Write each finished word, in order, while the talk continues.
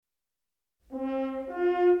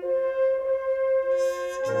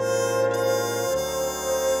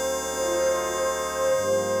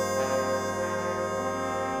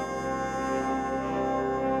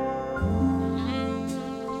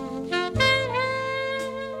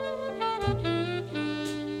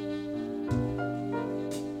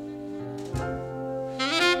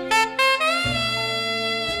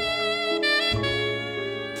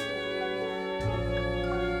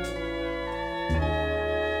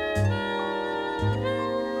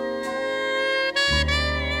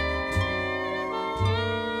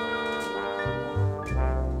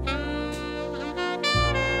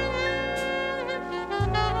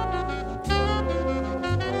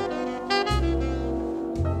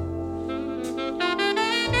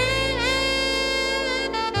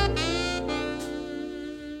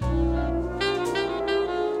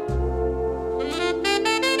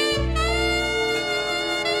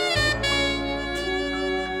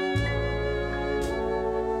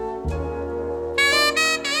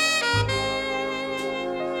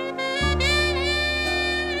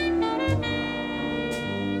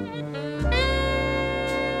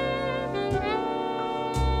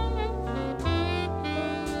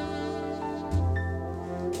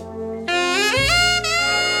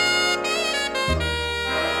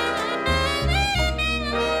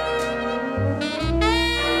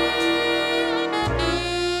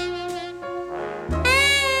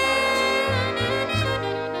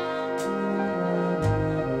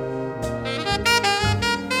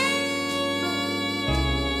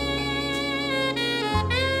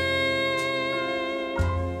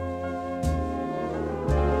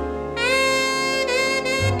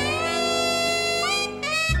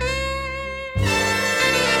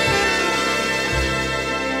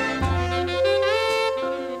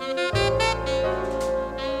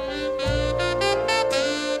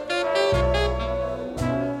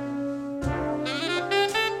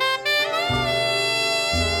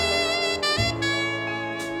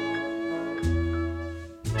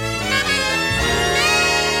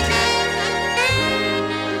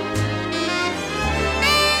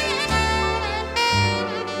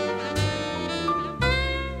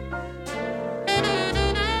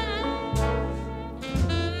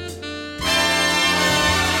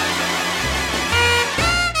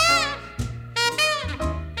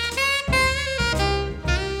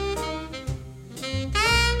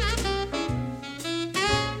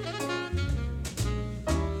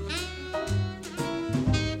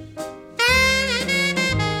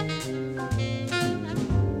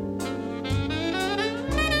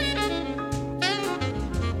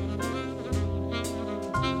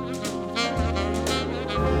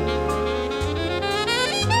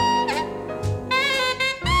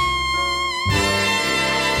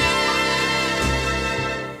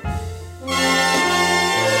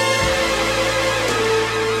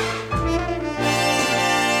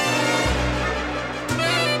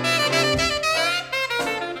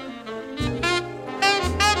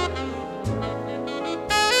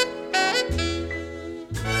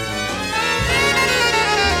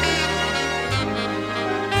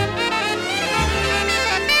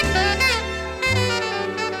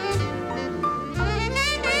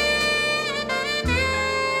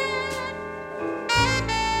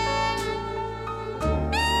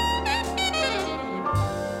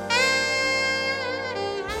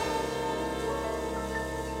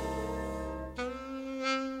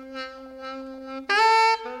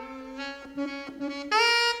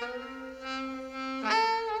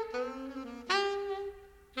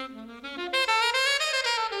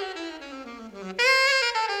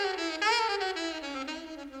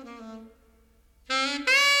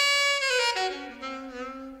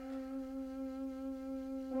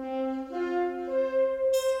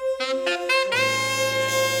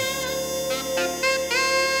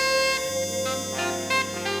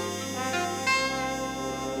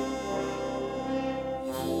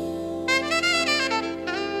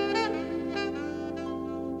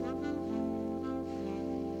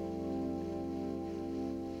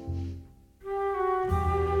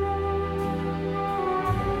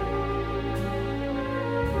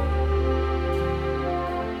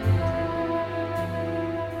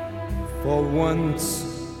For once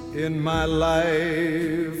in my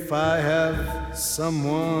life I have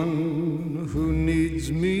someone who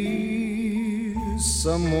needs me,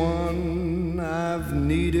 someone I've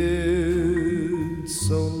needed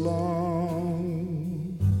so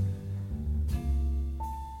long.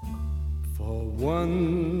 For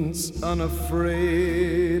once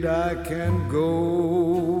unafraid I can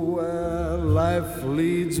go where life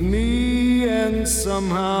leads me, and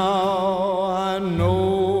somehow I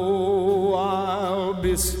know I'll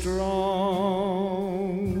be strong.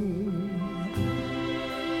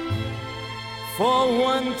 For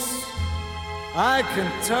once I can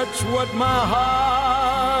touch what my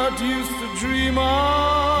heart used to dream of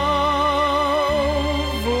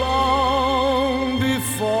long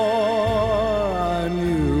before I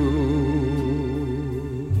knew.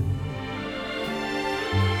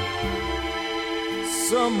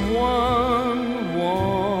 Someone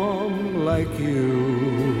warm like you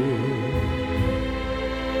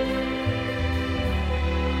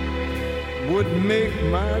would make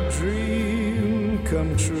my dream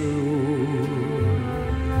come true.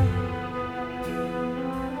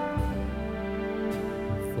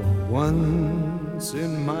 For once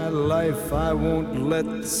in my life I won't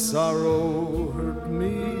let sorrow hurt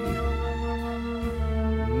me,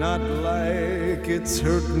 not like it's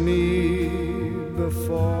hurt me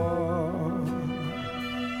before.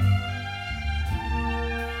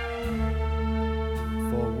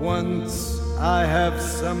 For once I have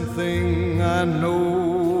something I know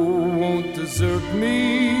won't desert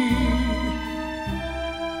me.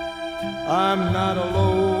 I'm not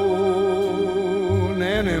alone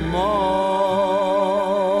anymore.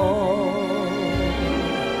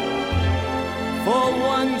 For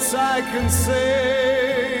once I can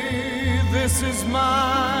say, this is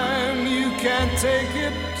mine, you can't take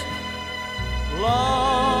it.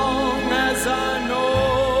 Long as I know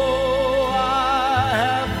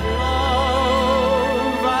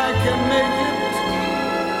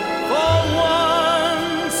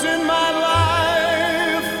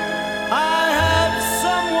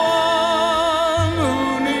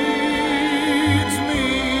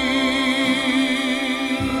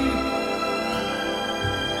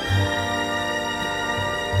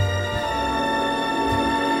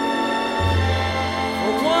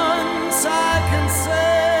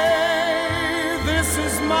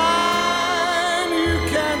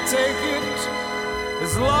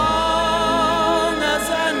as long as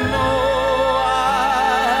I know I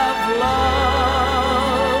have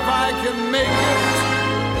love, I can make it.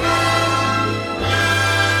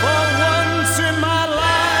 For once in my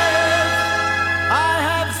life, I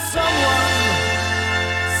have someone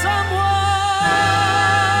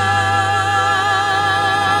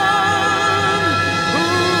who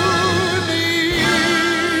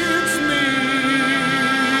needs me.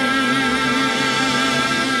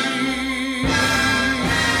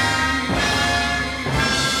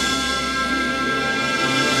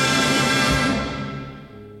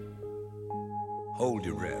 Hold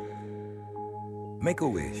your breath. Make a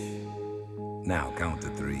wish. Now count to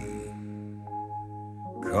 3.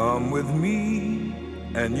 Come with me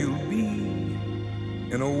and you'll be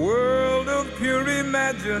in a world of pure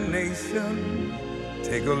imagination.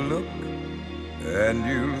 Take a look and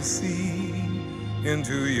you'll see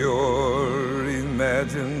into your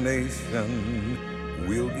imagination.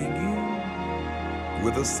 We'll begin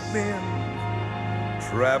with a spin,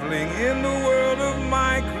 traveling in the world of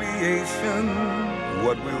my creation.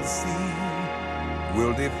 What we'll see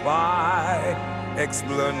will defy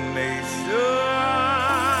explanation.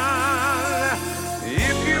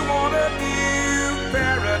 If you want a new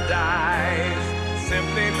paradise,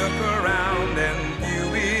 simply look around and view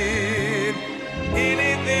it.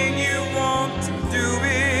 Anything you want to do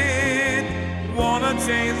it. Wanna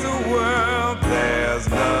change the world, there's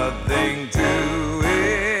nothing to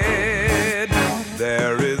it.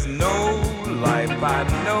 There is no life I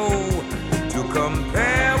know to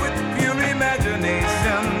compare with pure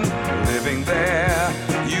imagination. Living there,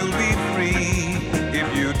 you'll be free if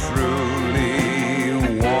you truly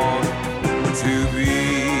want to be.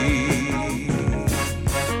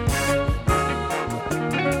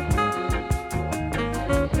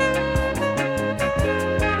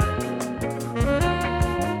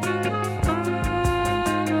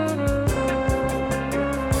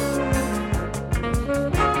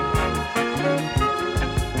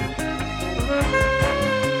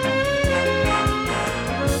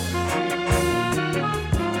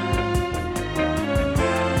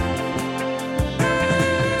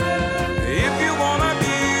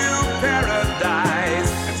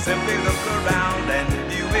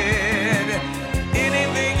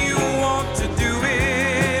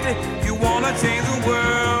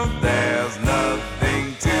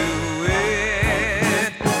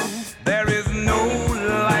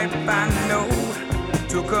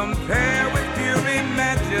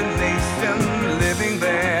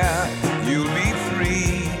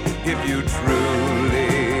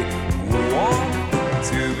 truly want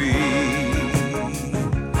to be.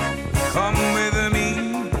 Come with me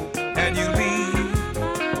and you'll be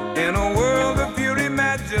in a world of pure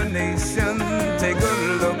imagination. Take a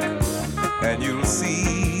look and you'll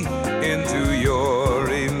see into your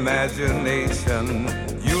imagination.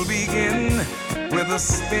 You'll begin with a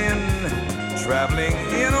spin, traveling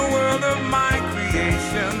in a world of my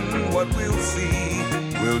creation. What we'll see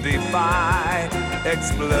will defy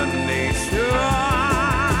explanation.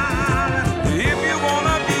 If you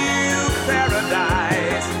wanna view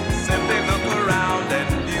paradise, simply look around and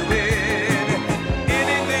view it.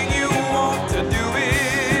 Anything you want to do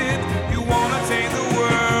it. You wanna change the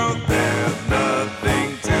world, there's nothing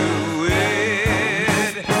to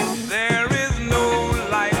it. There is no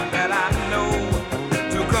life that I know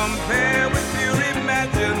to compare with pure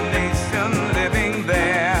imagination. Living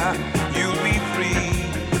there, you'll be free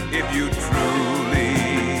if you truly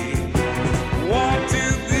want to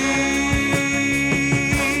be.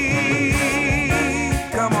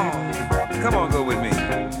 Come on, go with me.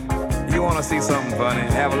 You wanna see something funny,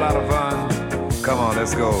 have a lot of fun? Come on,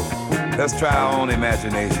 let's go. Let's try our own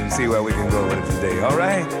imagination, see where we can go with it today, all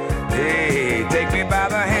right? Hey, take me by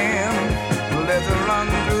the hand. Let's run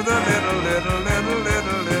through the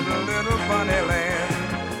little funny land.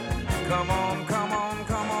 Come on,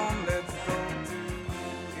 let's go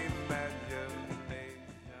to imagination.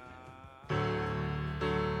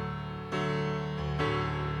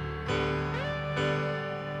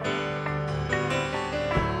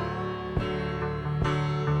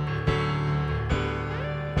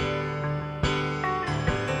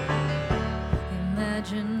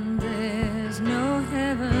 Imagine there's no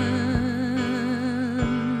heaven.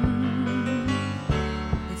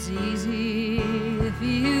 It's easy if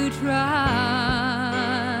you try.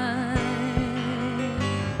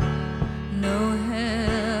 No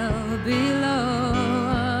hell below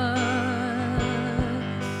us.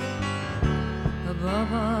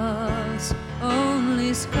 Above us,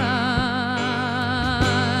 only sky.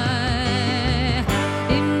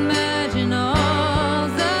 Imagine all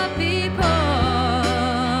the people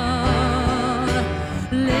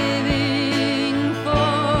living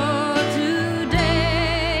for today.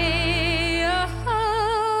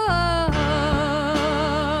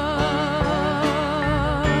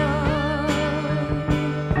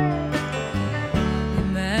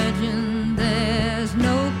 Imagine there's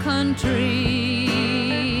no countries.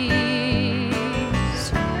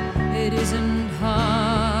 It isn't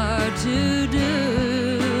hard to do.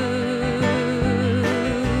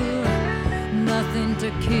 Nothing to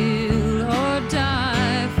kill or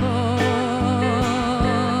die for,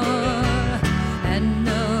 and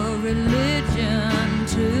no religion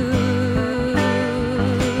too.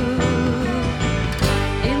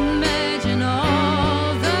 Imagine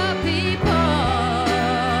all the people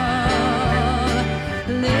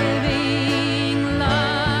living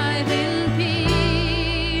life in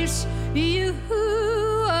peace.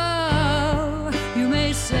 You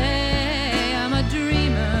may say I'm a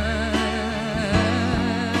dreamer,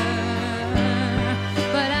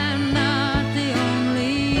 but I'm not the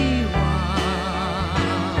only one.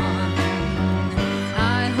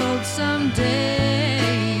 I hope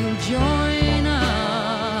someday you'll join us,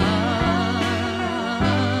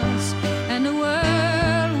 and the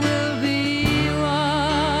world will be one.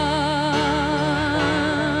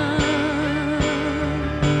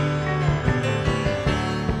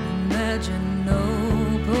 Imagine no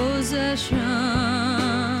possessions.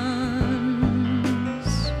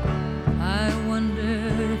 I wonder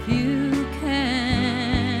if you can.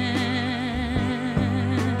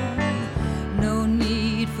 No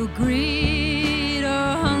need for greed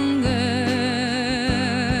or hunger.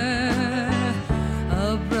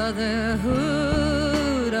 A brotherhood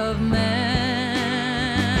of man.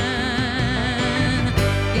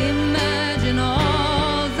 Imagine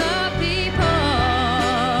all the people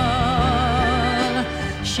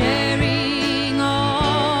sharing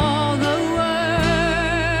all the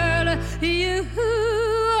world.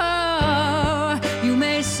 You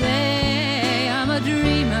may say I'm a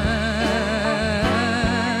dreamer,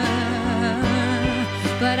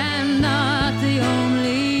 but I'm not the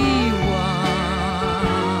only one.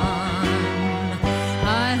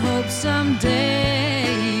 I hope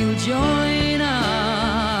someday you'll join us,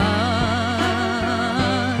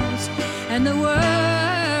 and the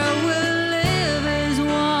world will live as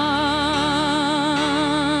one.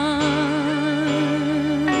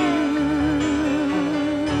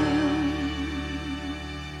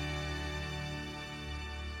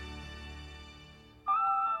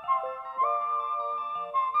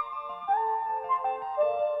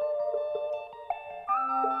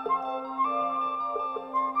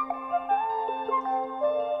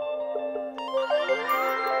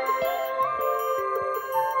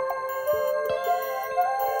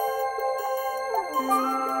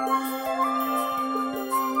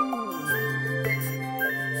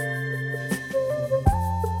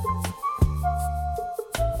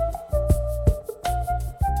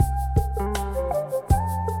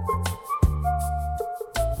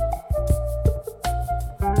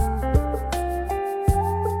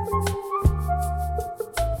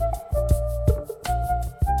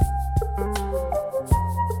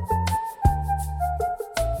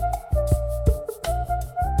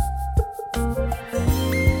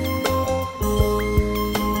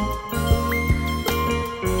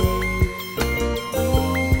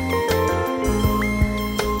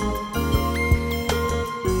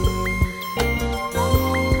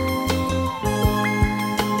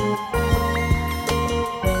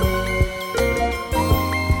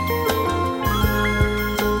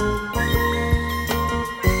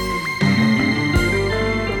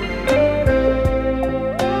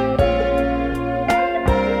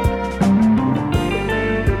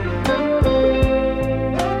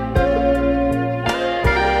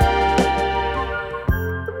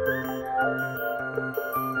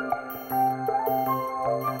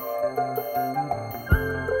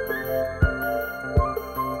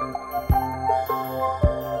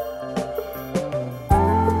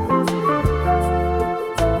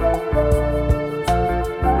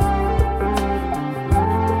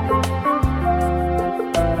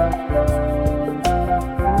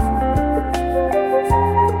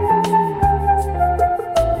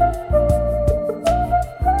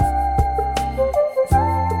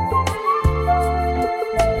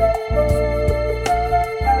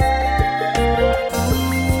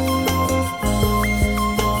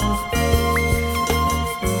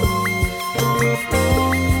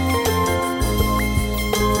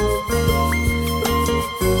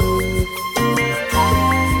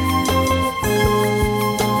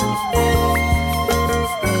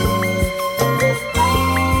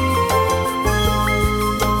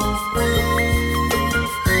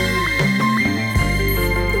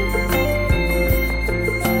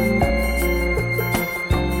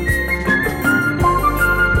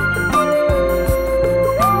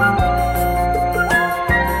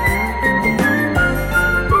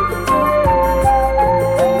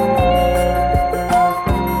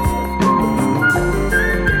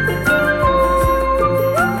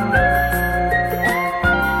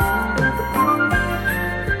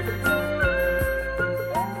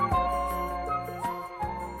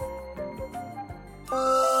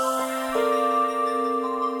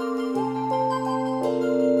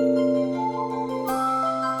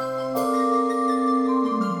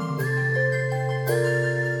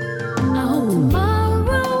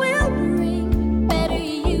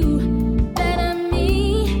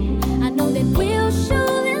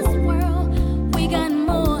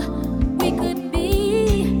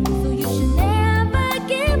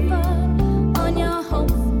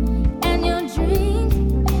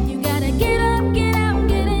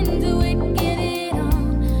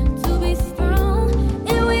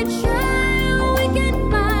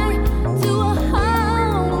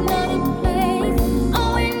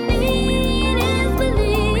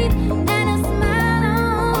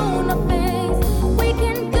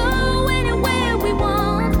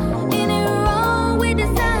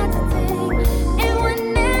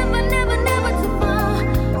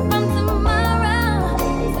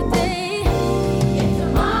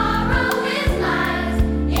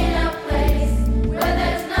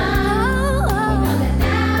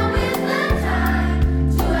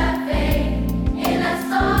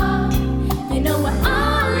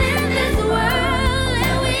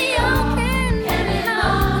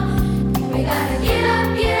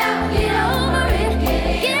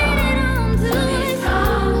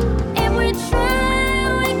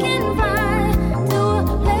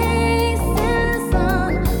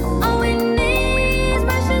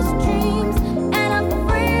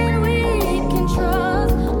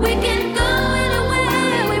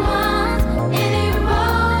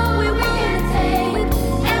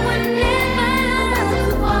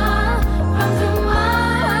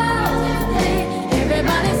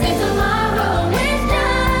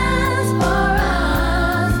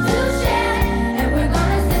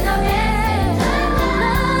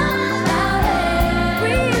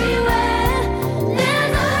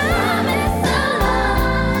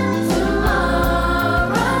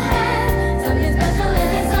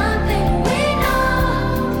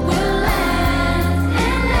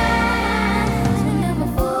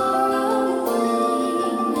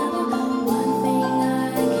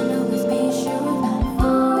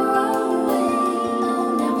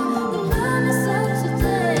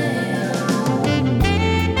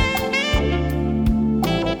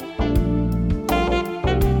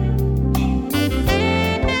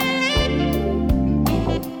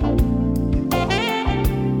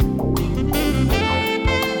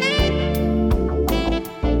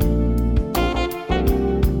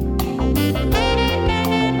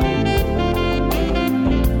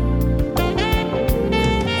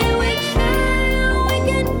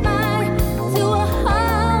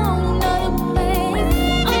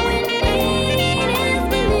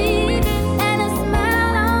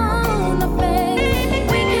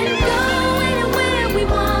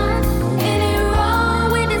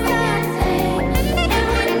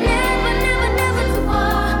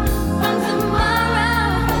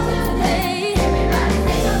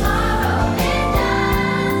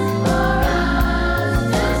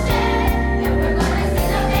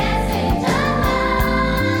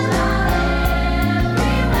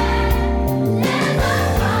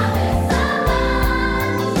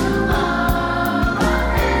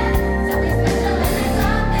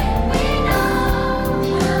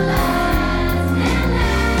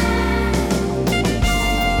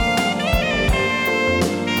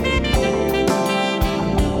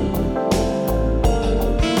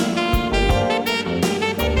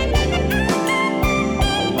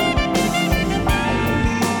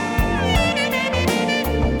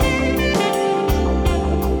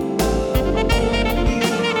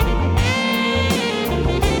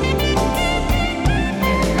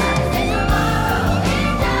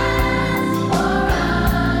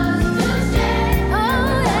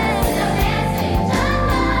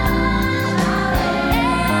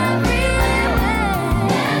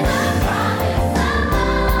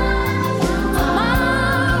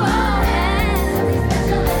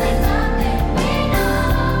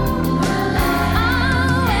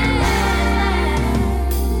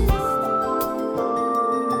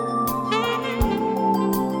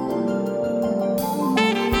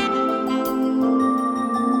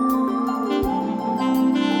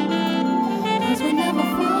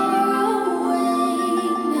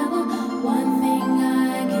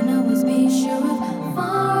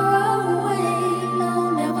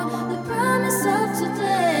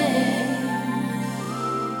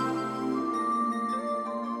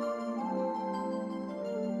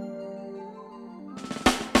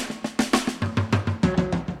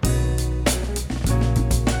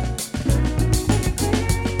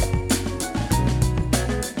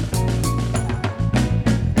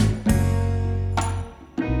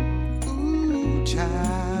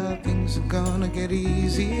 gonna get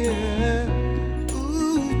easier.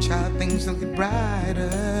 Ooh, child, things will get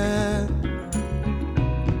brighter.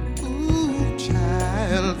 Ooh,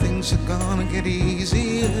 child, things are gonna get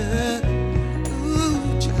easier.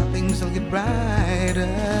 Ooh, child, things will get brighter.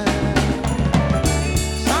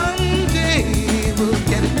 Someday we'll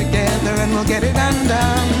get it together and we'll get it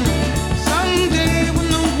undone. Someday when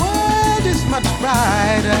the world is much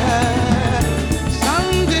brighter.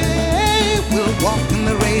 We'll walk in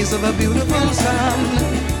the rays of a beautiful sun.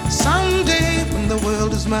 Someday when the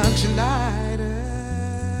world is much lighter.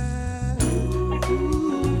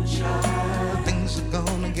 Ooh, child, things are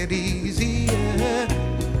gonna get easier.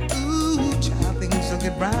 Ooh, child, things will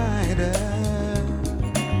get brighter.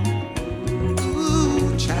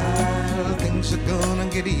 Ooh, child, things are gonna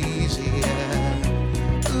get easier.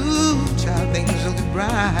 Ooh, child, things will get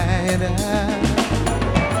brighter.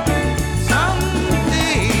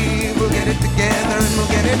 We'll get it together and we'll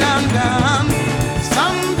get it undone.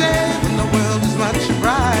 Someday when the world is much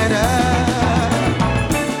brighter.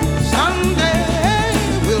 Someday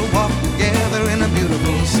we'll walk together in a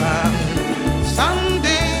beautiful sun.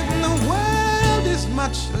 Someday when the world is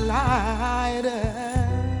much lighter.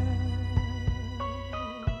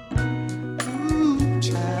 Ooh,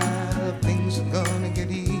 child, things are gonna get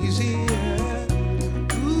easier.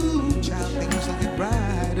 Ooh, child, things will get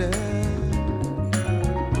brighter.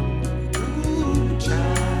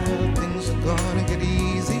 Gonna get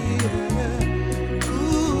easier.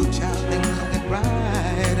 Ooh, child, things will get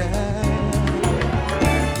brighter.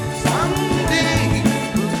 Someday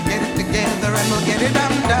we'll get it together and we'll get it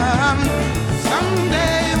undone.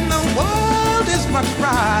 Someday when the world is much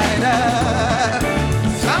brighter.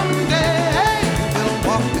 Someday we'll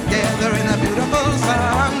walk together in a beautiful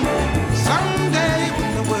sun. Someday when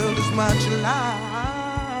the world is much lighter.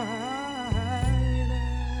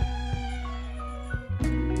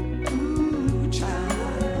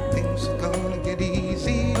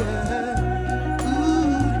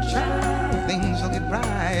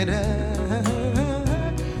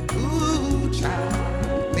 Ooh,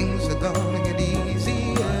 child, things are gonna get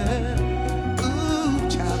easier. Ooh,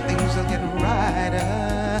 child, things will get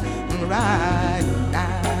brighter, right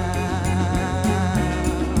now,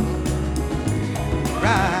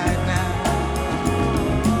 right now.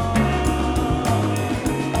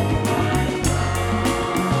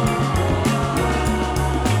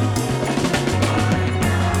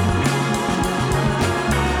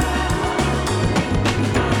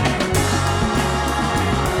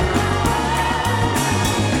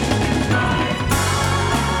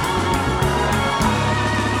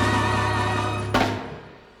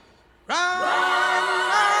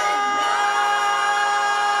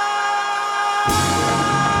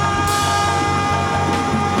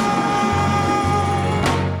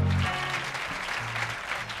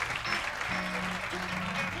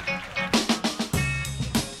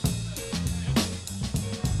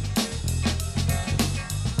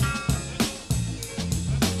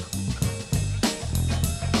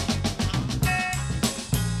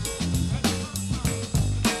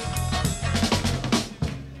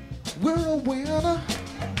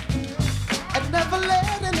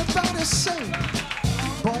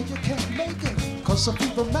 Some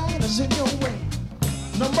people mind is in your way.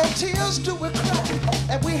 No more tears do we cry,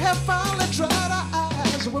 and we have finally dried our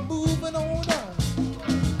eyes. We're moving on up,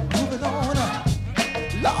 moving on up.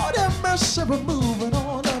 Lord have mercy, we're moving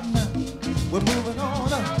on up now. We're moving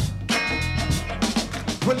on up.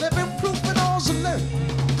 We're living proof and all's alert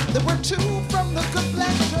that we're two from the good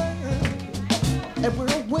black dirt, and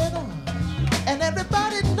we're a winner, and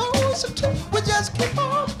everybody knows it too. We just keep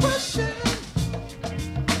on pushing.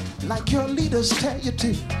 Like your leaders tell you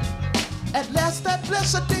to. At last that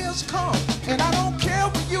blessed day has come, and I don't care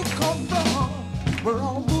where you come from. We're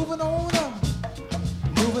all moving on up,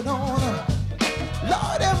 moving on up.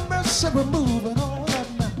 Lord have mercy, we're moving on up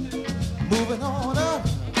now, moving on up.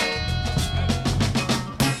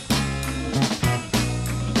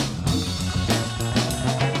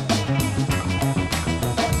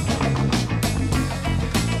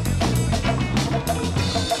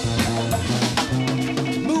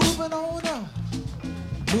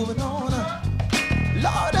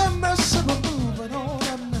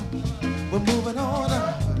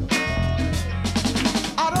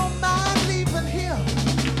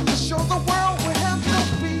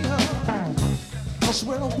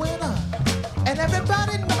 We're a winner, and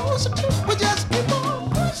everybody knows it too. We just keep on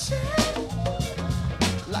pushing,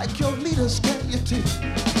 like your leaders tell you to.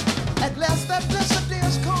 At last that blessed day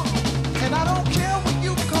has come, and I don't care where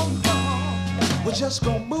you come from. We're just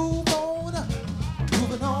gonna move on up,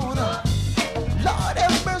 moving on up. Lord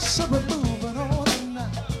have mercy, we're moving on up now.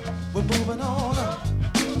 We're moving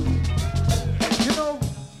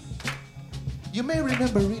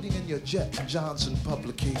remember reading in your Jet Johnson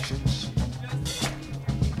publications,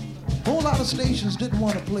 a whole lot of stations didn't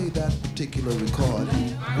want to play that particular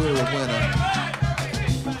recording, We're a Winner.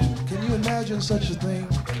 Can you imagine such a thing?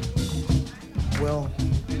 Well,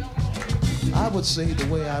 I would say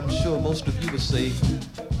the way I'm sure most of you would say,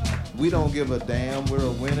 we don't give a damn, we're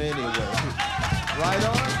a winner anyway. Right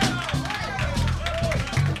on?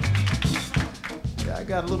 Yeah, I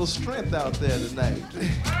got a little strength out there tonight.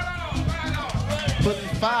 Putting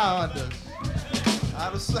fire under us.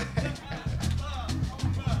 Out of sight.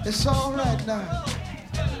 It's all right now.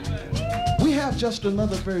 We have just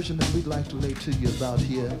another version that we'd like to lay to you about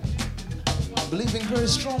here. Believing very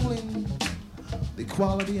strongly in the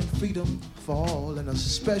equality and freedom for all, and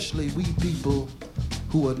especially we people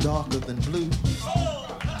who are darker than blue.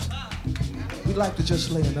 We'd like to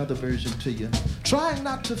just lay another version to you. Trying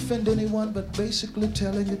not to offend anyone, but basically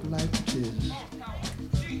telling it like it is.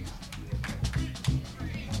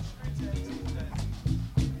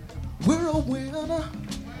 We're a winner,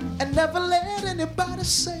 and never let anybody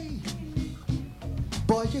say,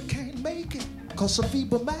 boy, you can't make it, 'cause a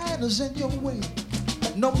feeble man is in your way.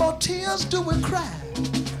 No more tears do we cry.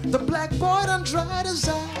 The black boy done dried his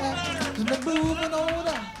eyes, and they're moving on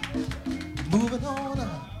up, moving on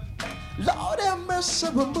up. Lord have mercy,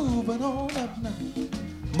 we're moving on up now,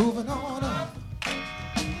 moving on up.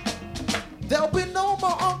 There'll be no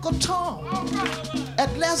more Uncle Tom,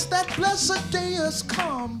 at last that blessed day has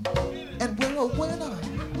come, and we're a winner,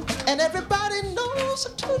 and everybody knows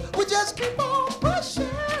it too. We just keep on pushing,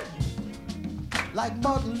 like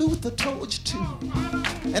Martin Luther told you to.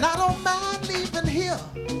 And I don't mind leaving here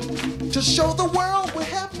to show the world we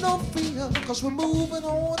have no fear, 'cause we're moving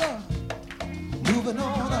on up, moving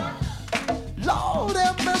on up. Lord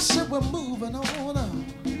have mercy, we're moving on up,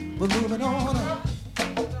 we're moving on up.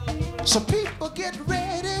 So people get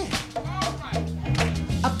ready,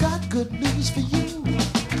 I've got good news for you.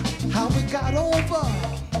 How we got over,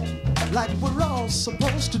 like we're all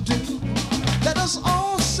supposed to do. Let us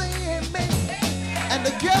all say amen, and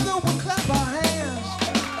together we'll clap our hands,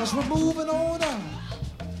 'cause we're moving on up,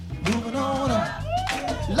 moving on up.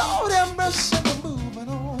 Lord have mercy, we're moving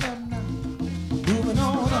on up now, moving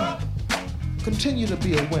on up. Continue to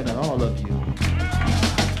be a winner, all of you.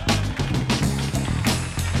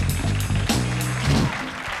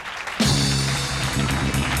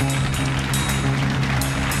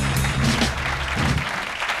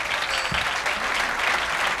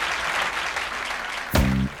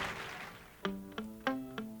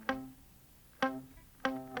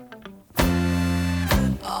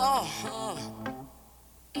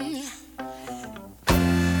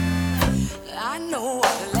 I know a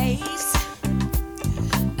place.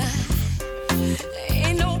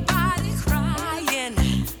 Ain't nobody crying.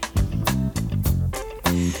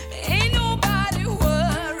 Ain't nobody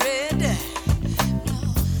worried. No.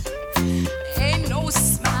 Ain't no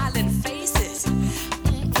smiling faces.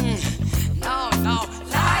 No, no.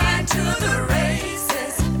 Lying to the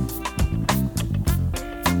races.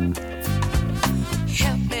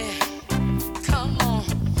 Help me. Come on.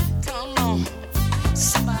 Come on.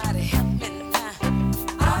 Somebody help me now.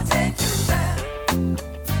 I'll take you there.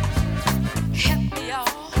 Help me,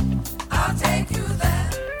 y'all. I'll take you there.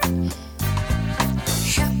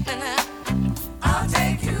 Help me now. I'll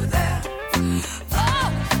take you there. Oh,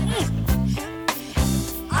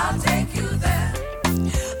 I'll take you there.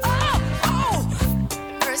 Oh, oh,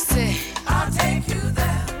 mercy. I'll take you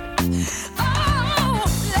there. Oh,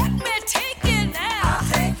 let me take you now. I'll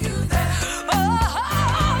take you there.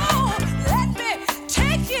 Oh, let me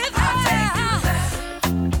take you there. I'll take you there.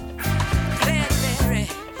 Glenberry,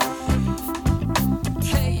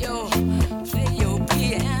 play your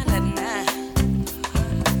piano now.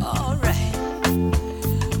 All right.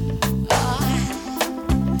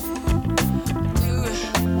 Do it.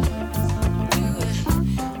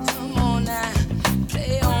 Come on now.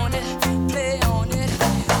 Play on it.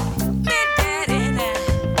 Me daddy now.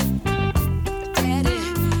 Daddy.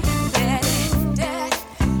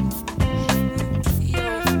 Yo.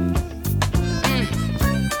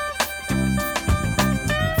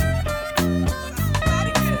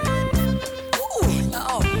 Ooh,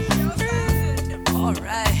 Lord. All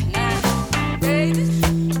right now, baby,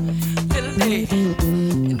 little lady,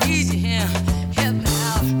 I need you here. Help me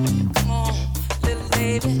out. Come on, little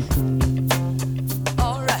baby.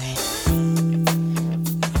 All right.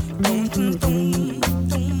 Boom, boom, boom,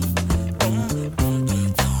 boom, boom, boom,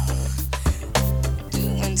 boom.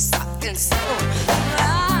 Doing something so.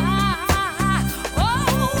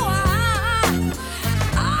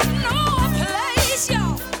 I know a place,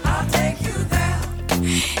 y'all. I'll take you there.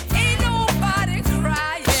 Ain't nobody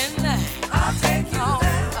crying. I'll take you there.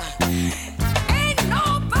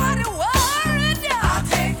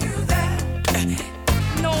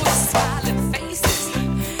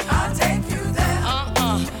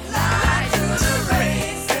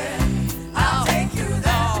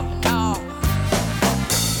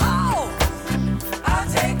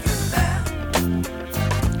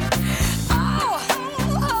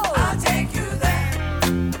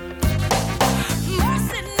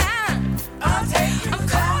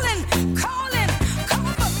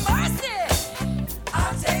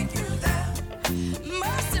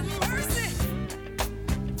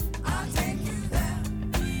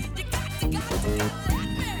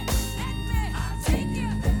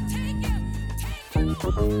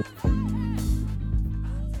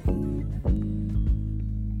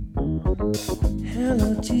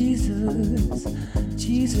 Hello, Jesus,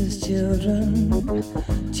 Jesus, children.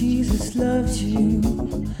 Jesus loves you,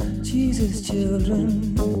 Jesus,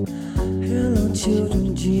 children. Hello,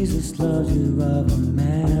 children, Jesus loves you of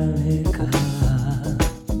America.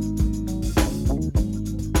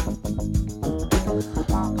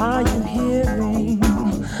 Are you hearing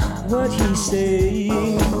what he's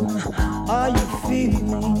saying? Are you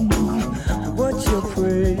feeling what you're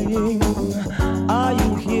praying? Are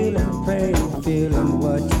you healing, praying, feeling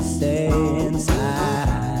what you say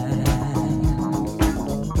inside?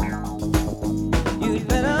 You'd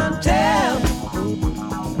better tell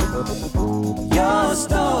your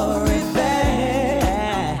story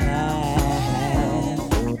fast.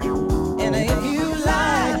 And if you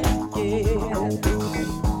like it,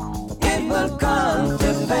 it will come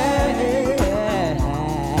to pass.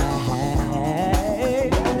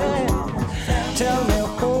 Tell me,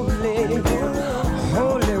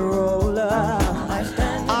 holy roller,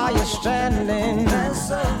 are you standing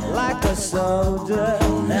like a soldier?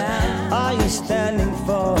 Are you standing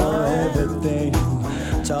for everything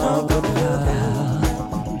you talk about?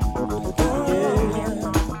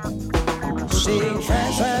 Yeah. See,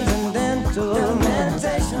 transcendental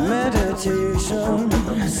meditation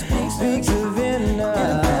speaks of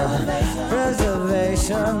inner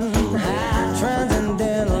preservation.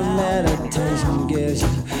 Transcendental meditation gives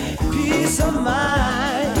you peace of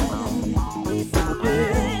mind.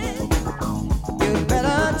 You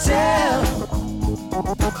better tell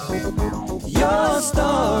your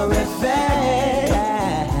story fast.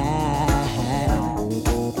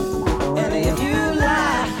 And if you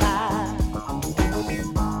lie,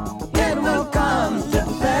 it will come to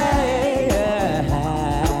pass.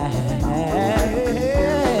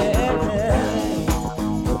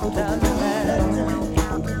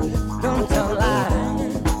 Don't tell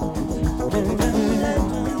lies.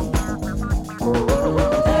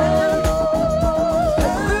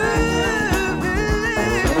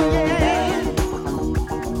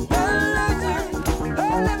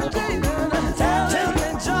 Tell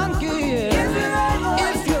me, junkie,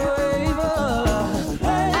 if you're able,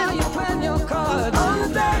 are you putting your cards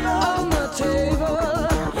on the table?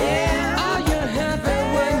 Are you happy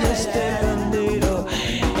when you stick a needle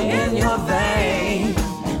in your vein?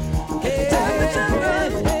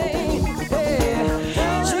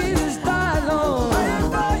 Jesus died on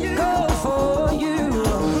go for you.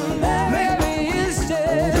 Mary is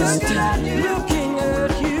just looking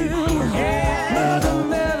at you. Mother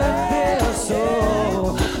Mary feels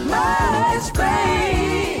so much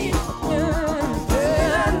pain.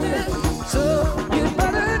 So you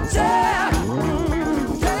better tell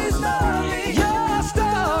your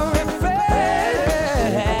story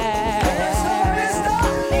fast.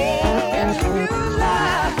 And if you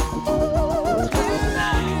lie,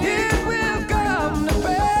 it will come to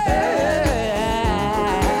pass.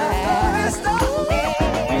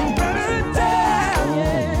 You better tell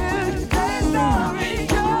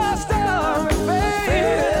your story fast.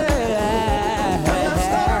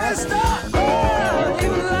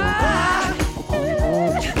 You lie,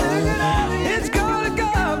 it's gonna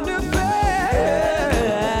come to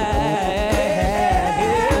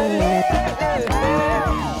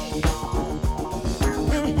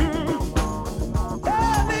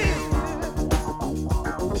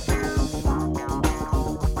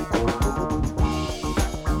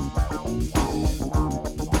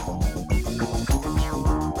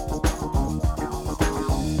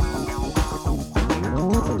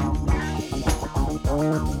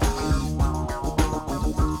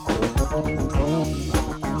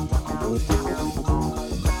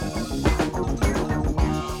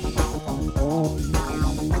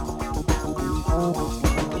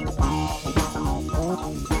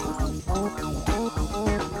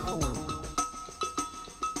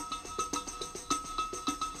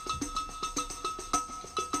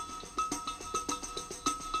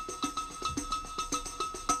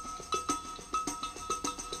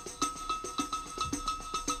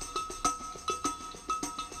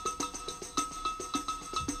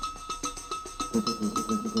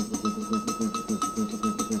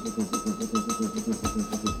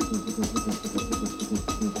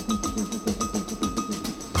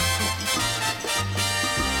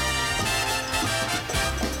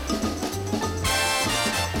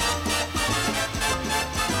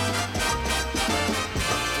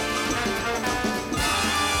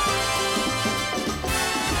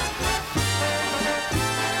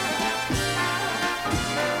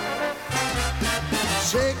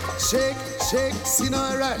Shake, shake, shake,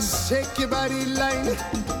 Sinora, shake your body line.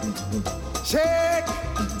 Shake,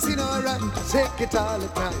 Sinora, shake it all the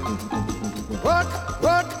time. Work,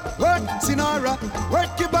 work, work, Sinora,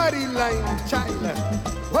 work your body line, child.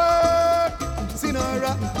 Work,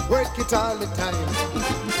 Sinora, work it all the time.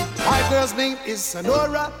 My girl's name is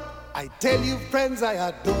Sonora. I tell you, friends, I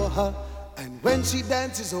adore her. And when she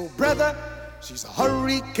dances, oh brother, she's a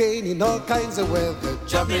hurricane in all kinds of weather.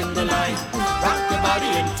 Jump in the line, rock your body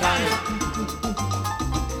in time.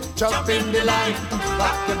 Jump in the line,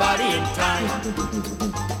 rock your body in time.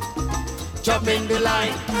 Jump in the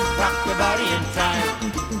line, rock your body in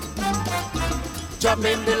time. Jump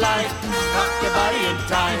in the line, rock your body in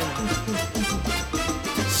time.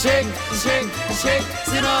 Shake, shake, shake,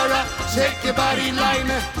 Sinora, shake your body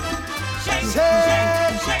line. Shake,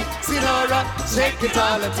 shake, shake, Sinora, shake it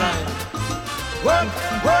all the time. Work,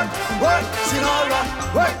 work, work, Sinora,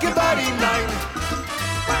 work your body line.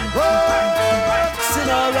 Work,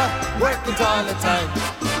 Sinora, work it all the time.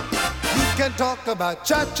 You can talk about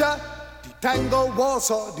cha-cha, the tango, waltz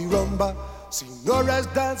or the rumba. Senora's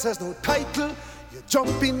dance has no title. You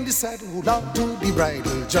jump in the saddle down to the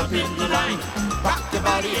bridle. Jump in the line, rock your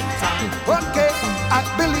body in time. Okay, I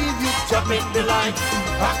believe you. Jump in the line,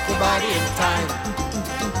 rock your body in time.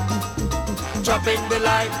 Jump in the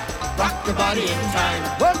line, rock your body in time.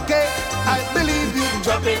 Okay, I believe you.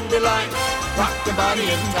 Jump in the line, rock your body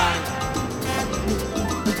in time.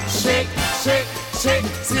 Shake, shake, shake,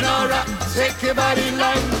 Sinora, shake your body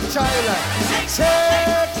line, child. Shake,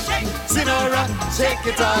 shake, shake, Sinora, shake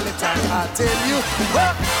it all the time. I tell you,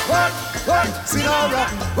 work, work, work, Sinora,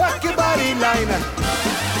 work your body line.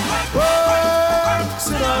 Work,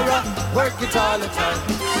 Sinora, work it all the time.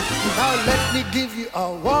 Now let me give you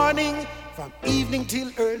a warning. From evening till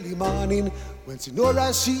early morning, when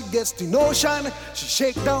Sinora she gets the notion, she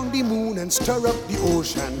shake down the moon and stir up the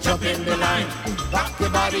ocean. Jump in the line, rock your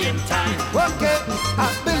body in time. Okay, I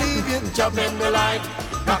believe you. Jump in the line,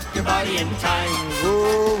 rock your body in time.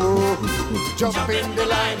 Oh, oh. Jump in the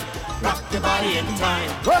line, rock your body in time.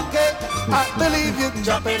 Okay, I believe you.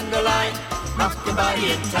 Jump in the line, rock your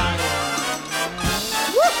body in time.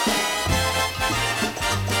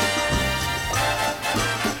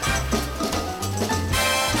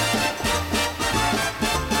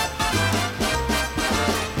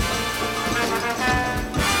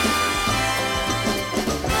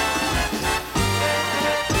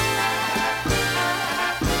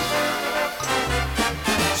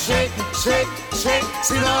 Shake, shake, shake,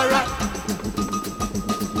 Sinora.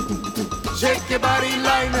 Shake your body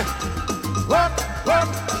line. Work, work,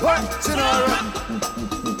 work, Sinora.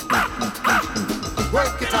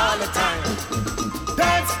 Work it all the time.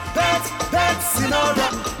 Dance, dance, dance, Sinora.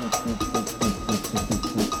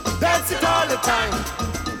 Dance it all the time.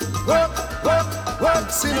 Work, work, work,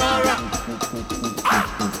 Sinora.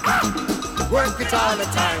 Work it all the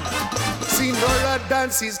time. Sinora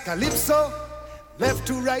dances calypso. Left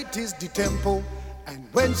to right is the tempo. And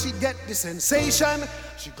when she get the sensation,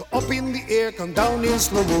 she go up in the air, come down in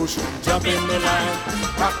slow motion. Jump in the line,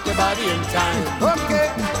 rock your body in time.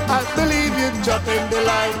 Okay, I believe you. Jump in the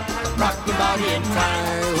line, rock your body in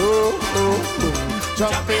time. Oh, oh, oh.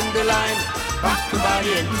 Jump in the line, rock your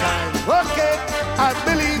body in time. Okay, I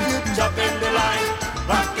believe you. Jump in the line,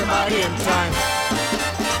 rock your body in time.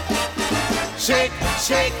 Shake,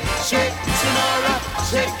 shake, shake, Sinora,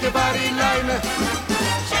 shake your body line.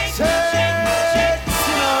 Shake, Shake,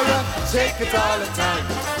 Sinora, shake it all the time.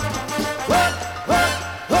 Work,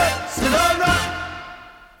 work, work, Sinora.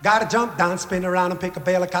 Gotta jump down, spin around and pick a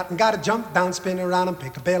bale of cotton. Gotta jump down, spin around and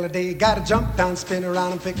pick a bale a day. Gotta jump down, spin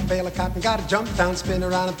around and pick a bale of cotton. Gotta jump down, spin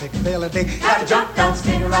around and pick a bale a day. Gotta jump down,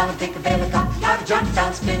 spin around and pick a bale of cotton. Gotta jump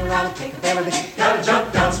down, spin around and pick a bale a day. Gotta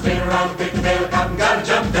jump down, spin around and pick a bale of cotton. Gotta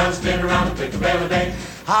jump down, spin around and pick a bale a day.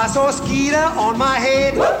 I saw a skeeter on my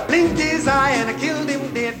head, blinked his eye and I killed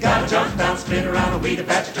him dead. Gotta jump down, spin around and weed a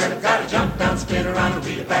patch of turnip. Gotta jump down, spin around and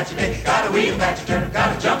weed a patch of day. Gotta weed a patch of turnip.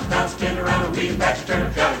 Gotta jump down, spin around and weed a patch of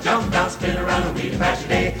turnip. Gotta jump down, spin around and weed a patch of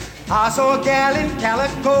day. I saw a gal in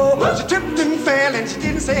calico, she tripped and fell and she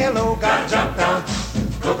didn't say hello. Gotta jump down,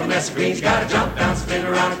 cook a mess of greens. Gotta jump down, spin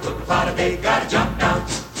around and cook a pot a day. Gotta jump down,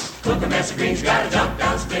 cook a mess of greens. Gotta jump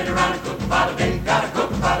down, spin around and cook a pot a day. Gotta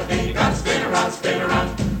cook a pot a day. Gotta spin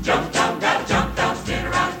around, jump down. Gotta jump down, spin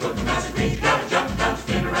around, cook a mess of greens. Gotta jump down,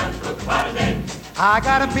 spin around and cook a pot a day. I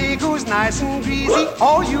got a pig who's nice and greasy.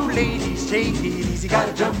 All you ladies, take it easy.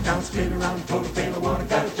 Gotta jump down, spin around, throw the pail of water.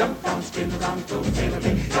 Gotta jump down, spin around, throw the pail of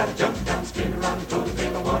day. Gotta jump down, spin around, throw the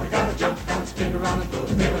pail of water. Gotta jump down, spin around, throw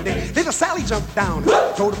the pail of day. Little Sally jumped down,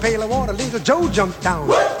 throw the pail of water. Little Joe jumped down,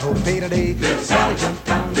 throw the pail of day. Little Sally jumped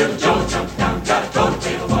down, little Joe jumped down. Gotta throw the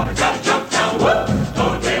pail of water. Gotta jump down, throw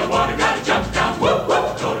the pail of water. Gotta jump down,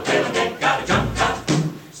 throw the pail of day. Gotta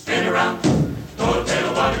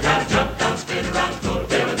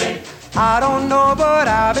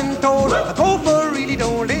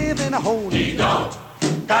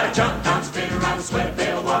Gotta jump down, spin around the sweat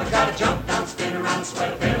pail of water. Gotta jump down, spin around the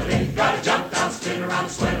sweat pail of day. Gotta jump down, spin around the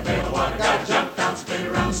sweat pail of water. Gotta jump down, spin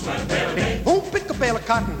around the sweat pail of day. Won't pick a bale of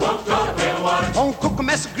cotton. Won't throw a pail of water. Won't cook a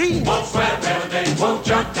mess of greens. Won't sweat a pail of day. Won't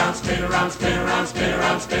jump down, spin around, spin around, spin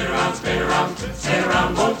around, spin around, spin around, spin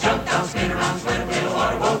around. Won't jump down, spin around, sweat pail of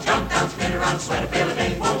water. Won't jump down, spin around, sweat pail of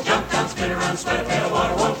day. Won't jump down, spin around, sweat pail of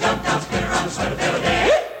water. Won't jump down, spin around, sweat pail of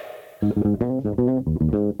day.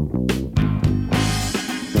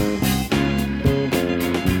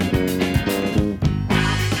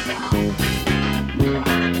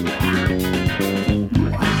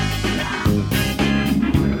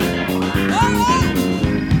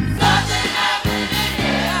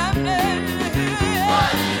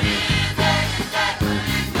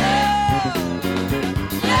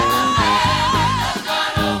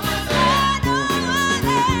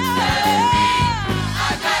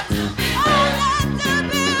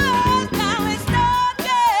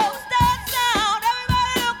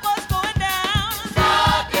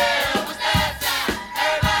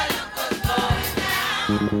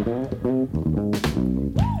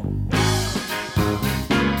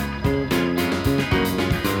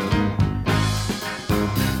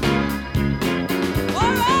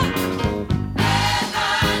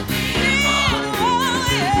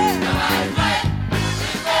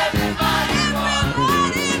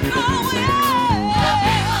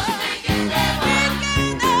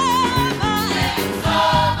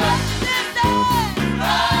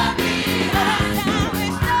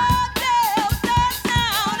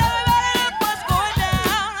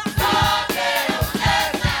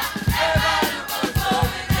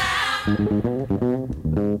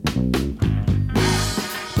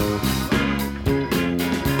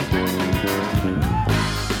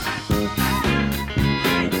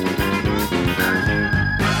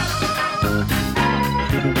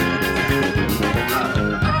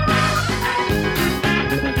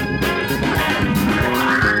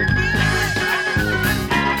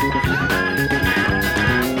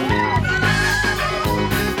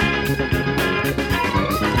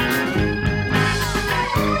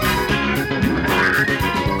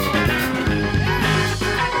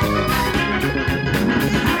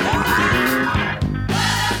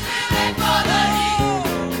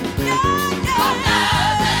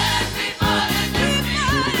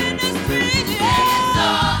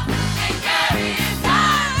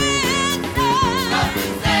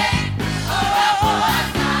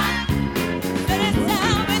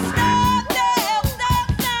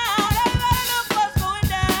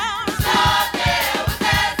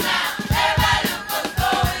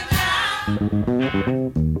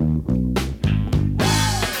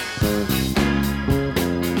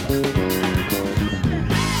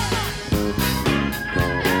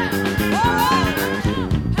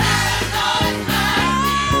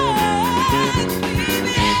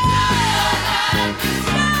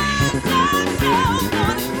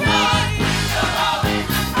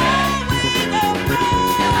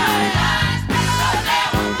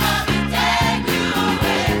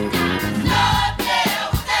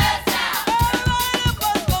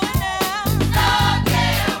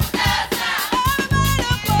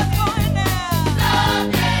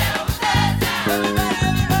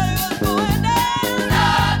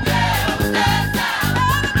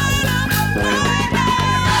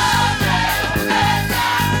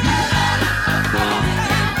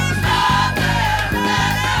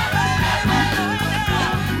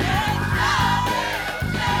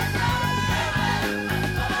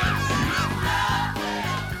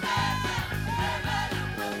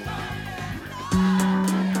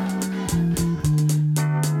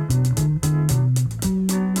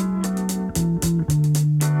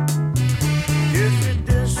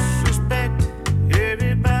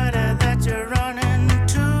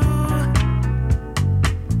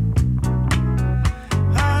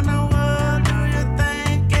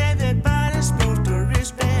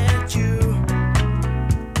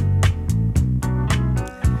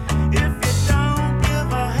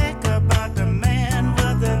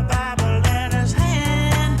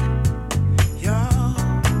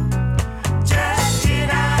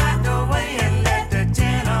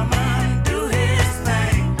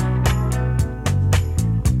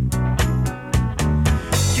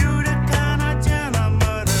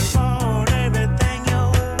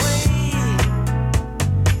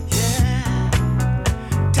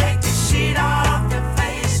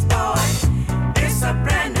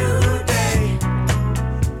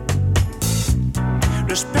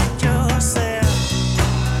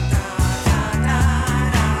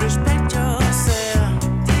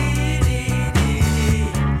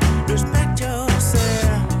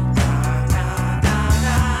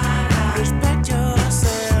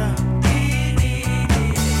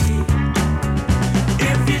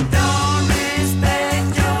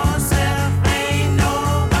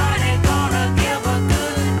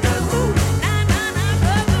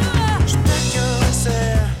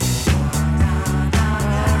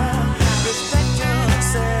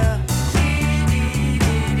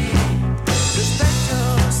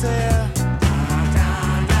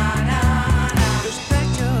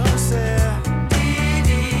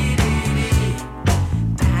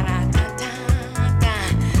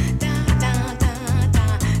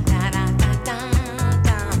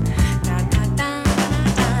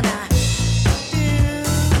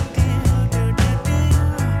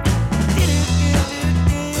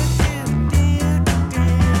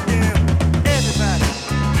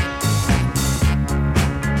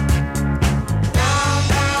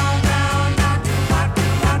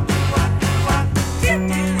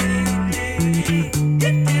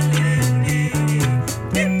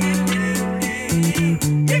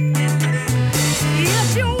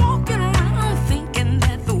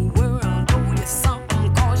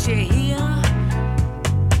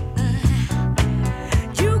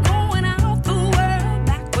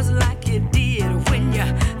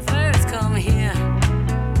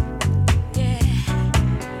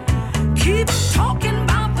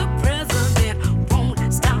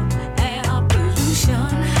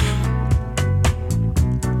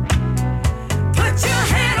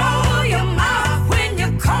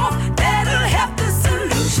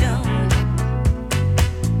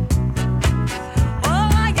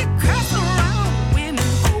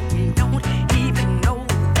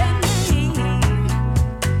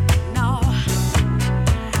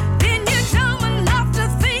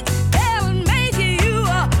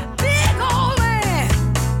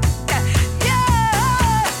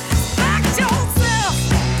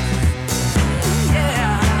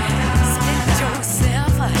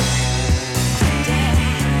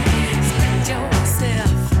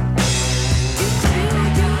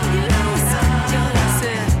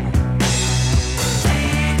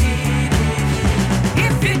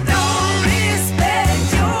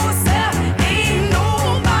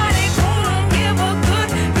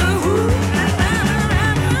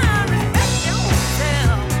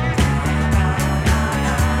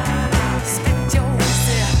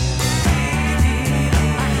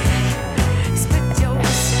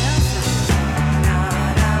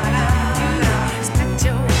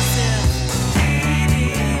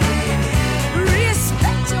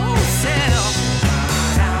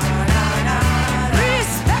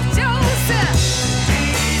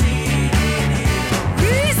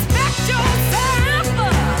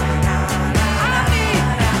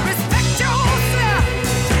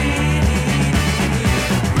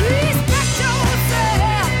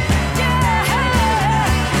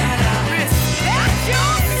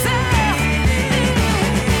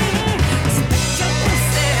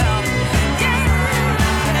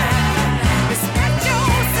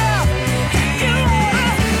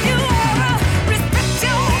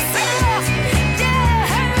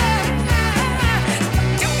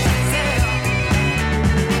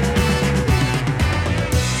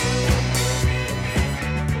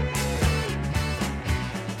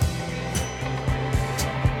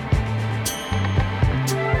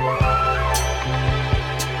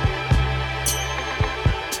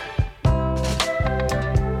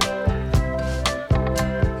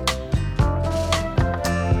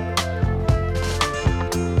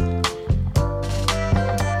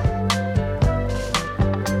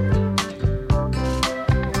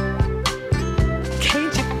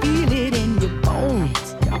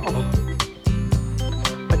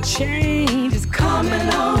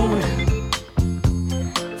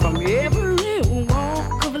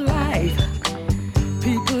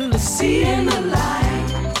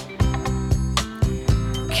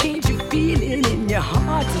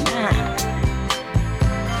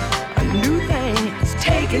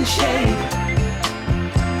 taking shape.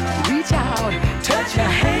 Reach out, touch your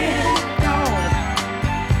hand, y'all.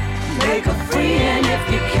 Make a friend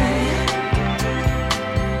if you can.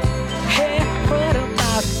 Hey, what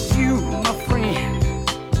about you, my friend?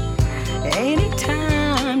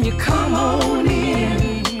 Anytime you come on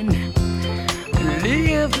in,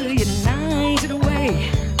 live the united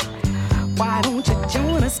way. Why don't you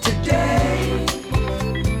join us today?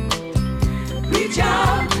 Reach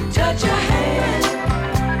out, touch your hand.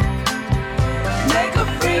 Make a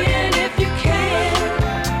friend if you can.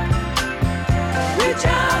 Reach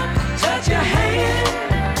out, touch your hand.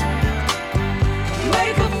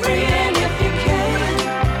 Make a friend if you can.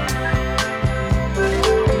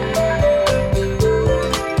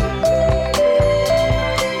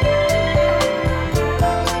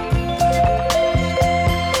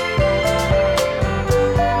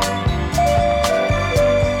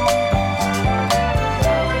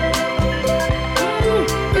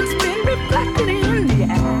 It's been reflected in the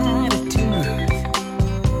attitude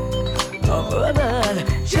of others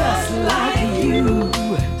just like you.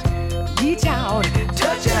 Reach out,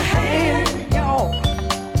 touch a hand, y'all.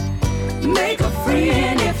 Make a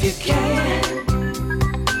friend if you can.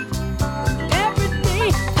 Every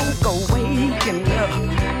day, folk are waking up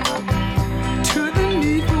to the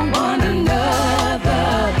need for one another.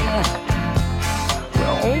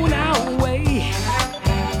 We're on our way,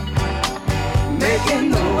 making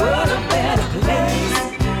the world a better place.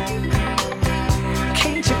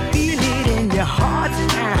 Can't you feel it in your heart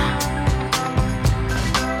now?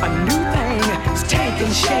 A new thing is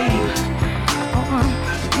taking shape.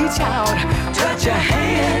 Reach out, touch your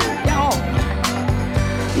hand, y'all.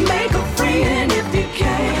 Make a friend if you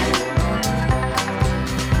can.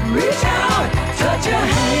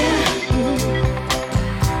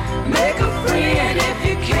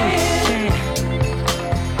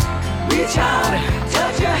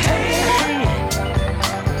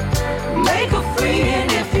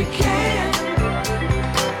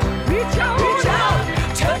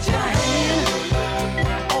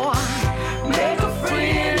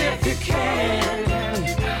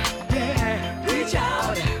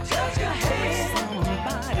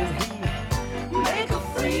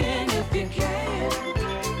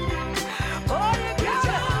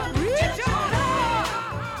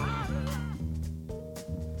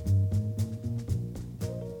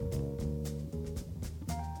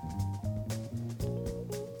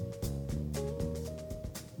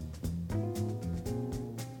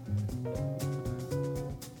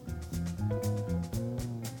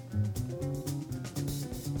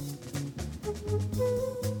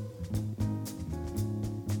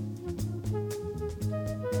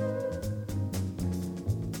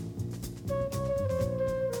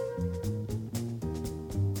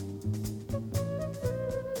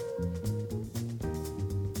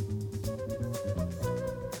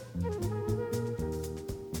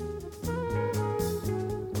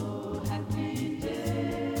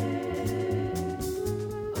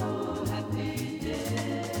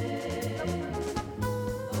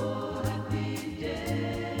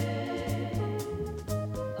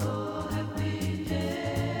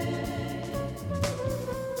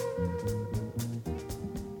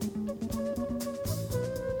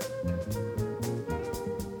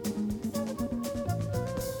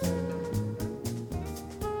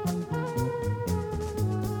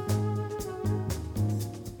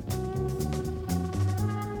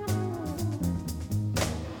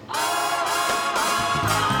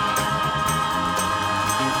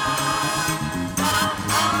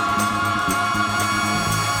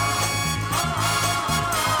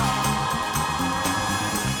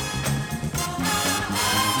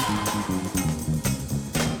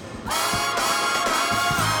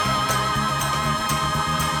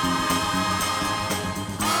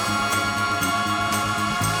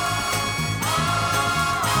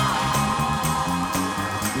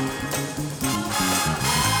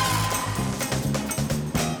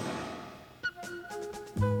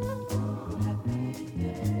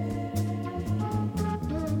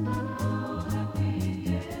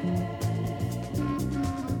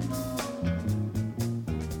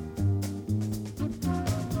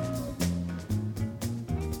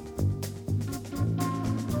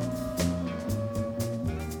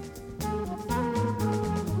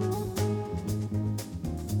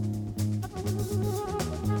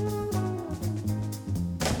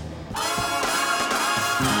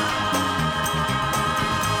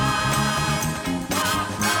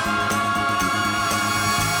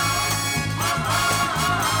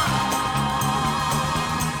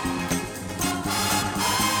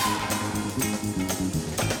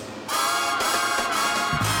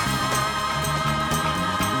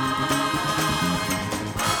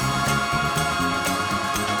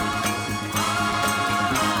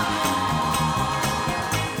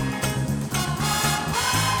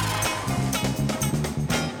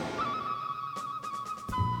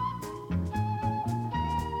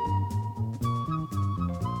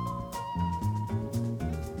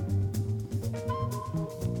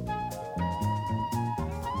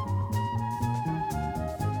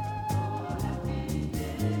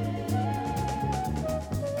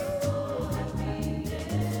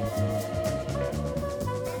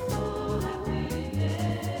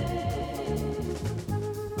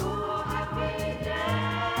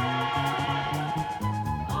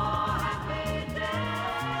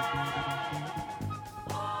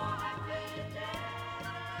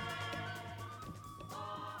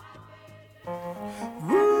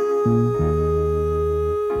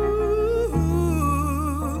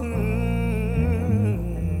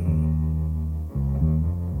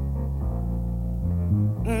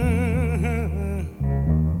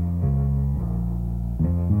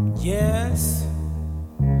 Yes,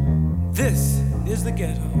 this is the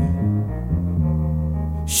ghetto.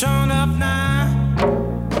 Shown up now.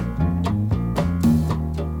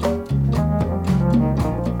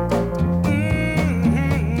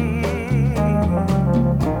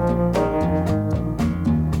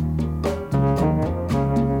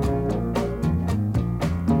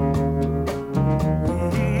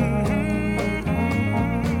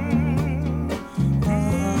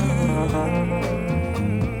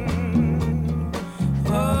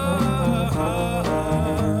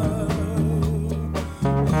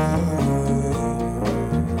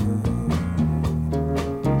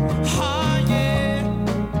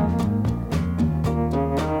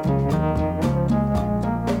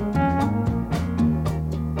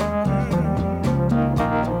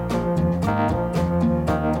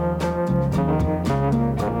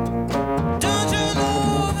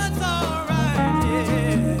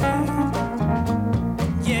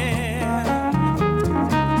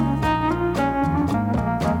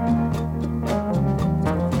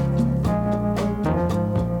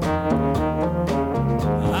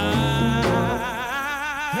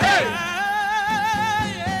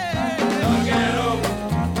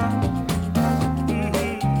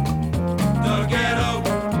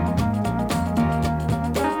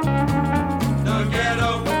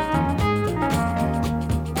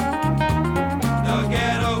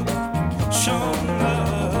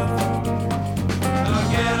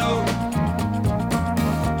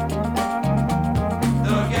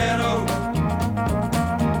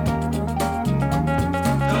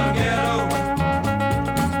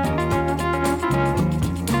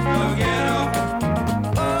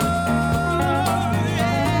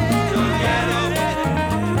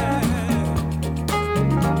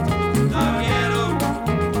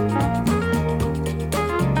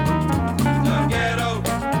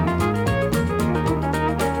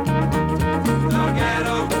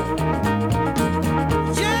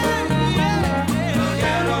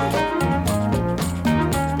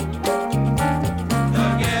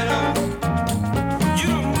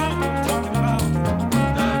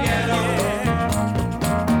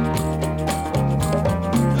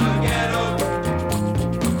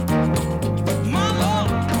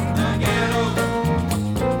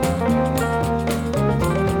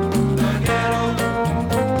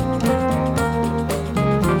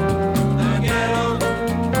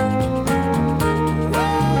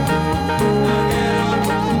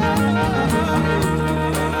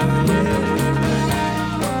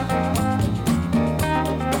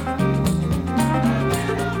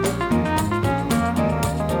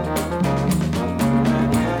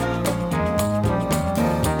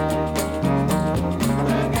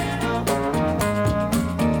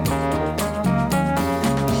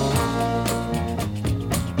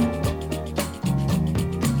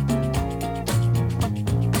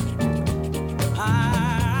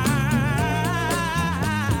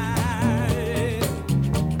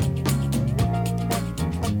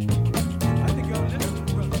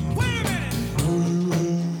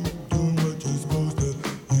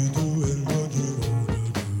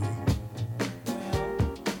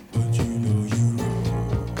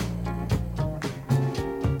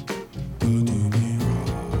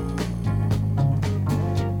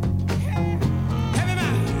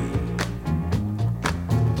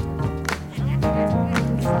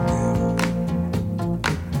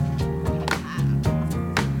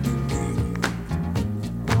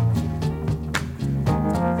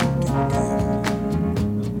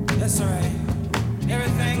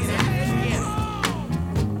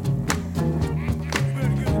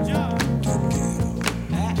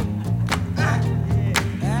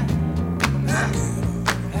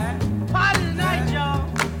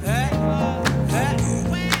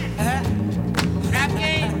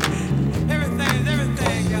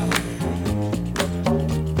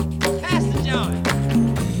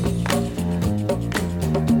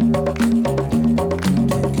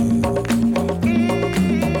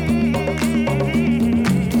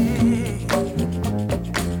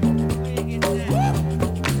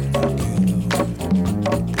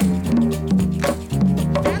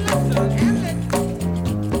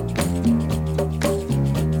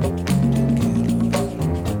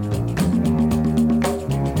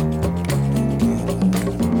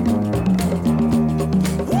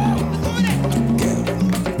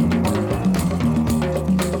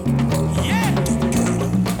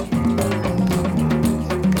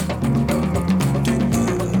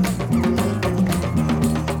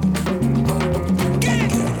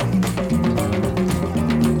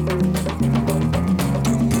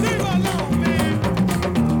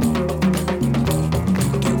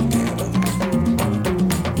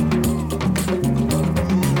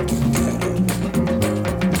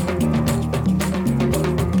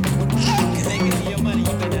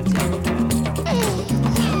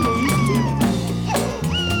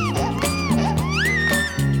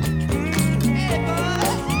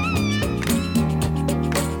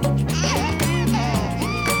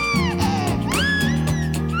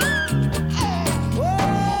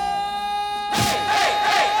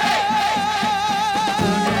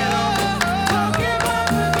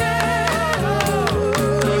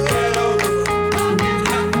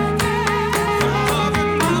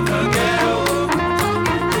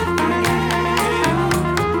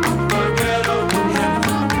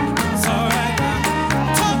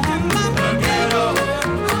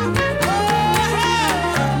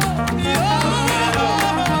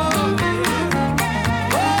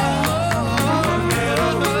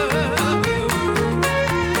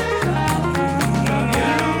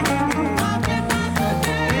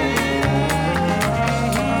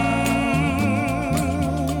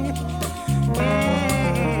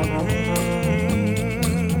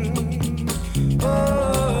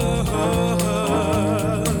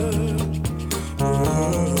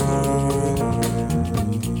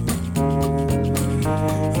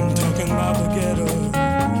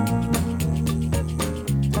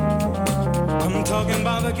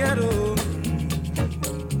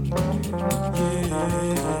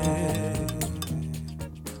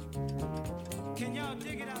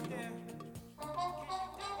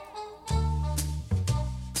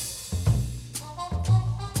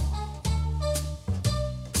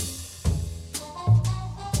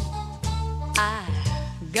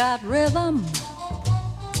 got rhythm,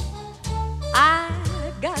 I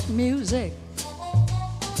got music,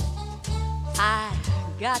 I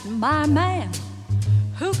got my man.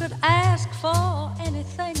 Who could ask for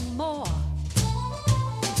anything more?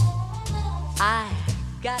 I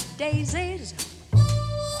got daisies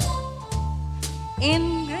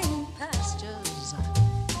in green pastures.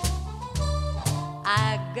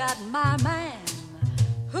 I got my man.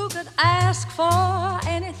 Who could ask for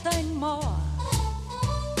anything more?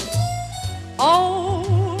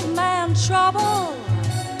 Old man trouble,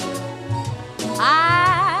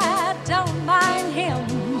 I don't mind him.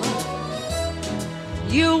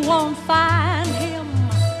 You won't find him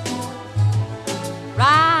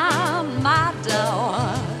round my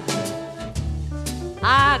door.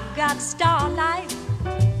 I got starlight,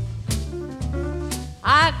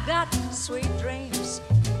 I got sweet dreams,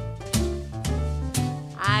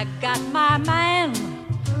 I got my man.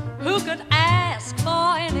 Who could ask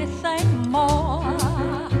for anything more?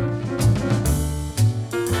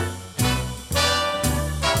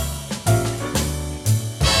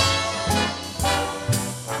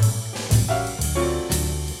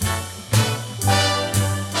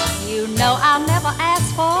 You know I'll never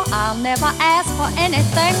ask for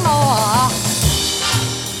anything more.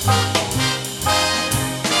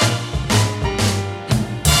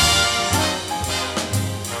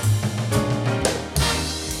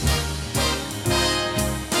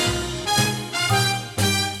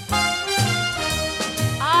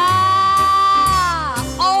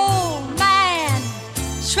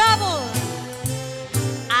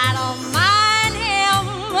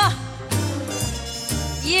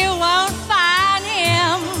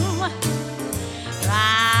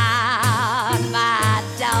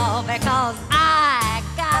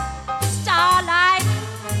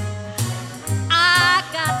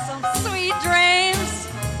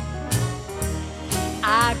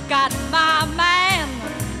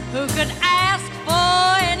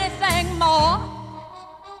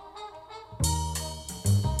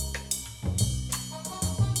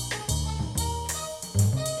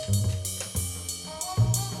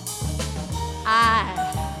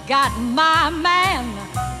 Got my man.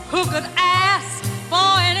 Who could ask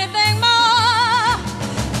for anything more?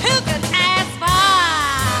 Who could ask for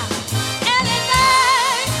anything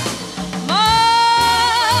more?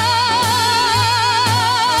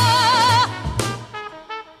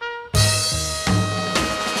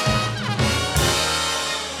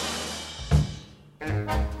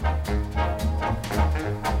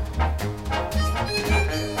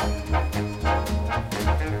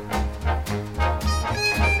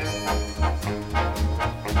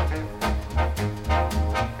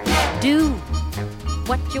 Do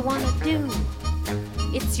what you wanna do.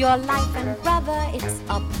 It's your life, and brother, it's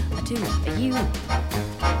up to you.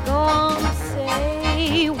 Go on,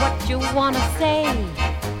 say what you wanna say.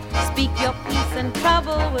 Speak your peace and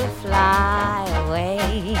trouble will fly away.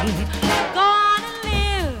 Go on and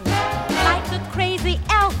live like a crazy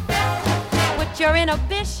elf. Put your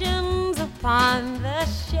inhibitions upon the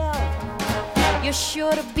shelf. You're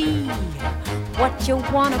sure to be what you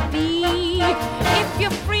wanna be if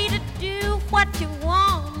you're free to do what you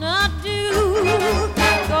wanna do.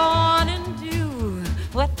 Go on and do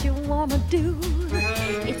what you wanna do.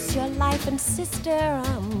 It's your life, and sister,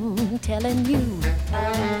 I'm telling you.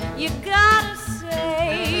 You gotta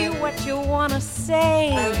say what you wanna say.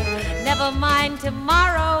 Never mind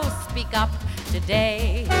tomorrow, speak up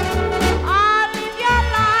today. I'll live your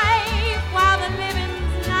life while the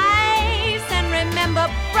living's nice. And remember,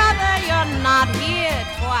 brother, you're not here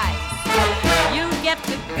twice. You get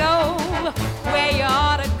to go where you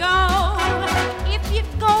ought to go if you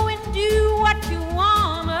go and do what you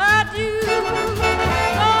wanna do.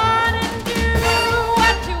 Go on and do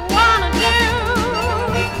what you wanna do.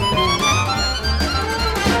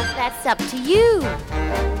 That's up to you.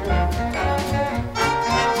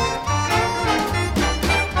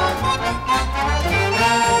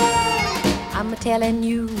 I'm telling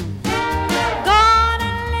you.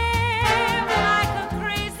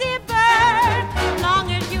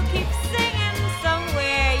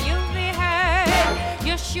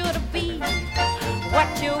 Sure to be what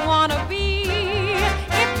you wanna be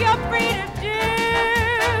if you're free to do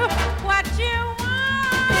what you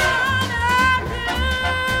wanna do.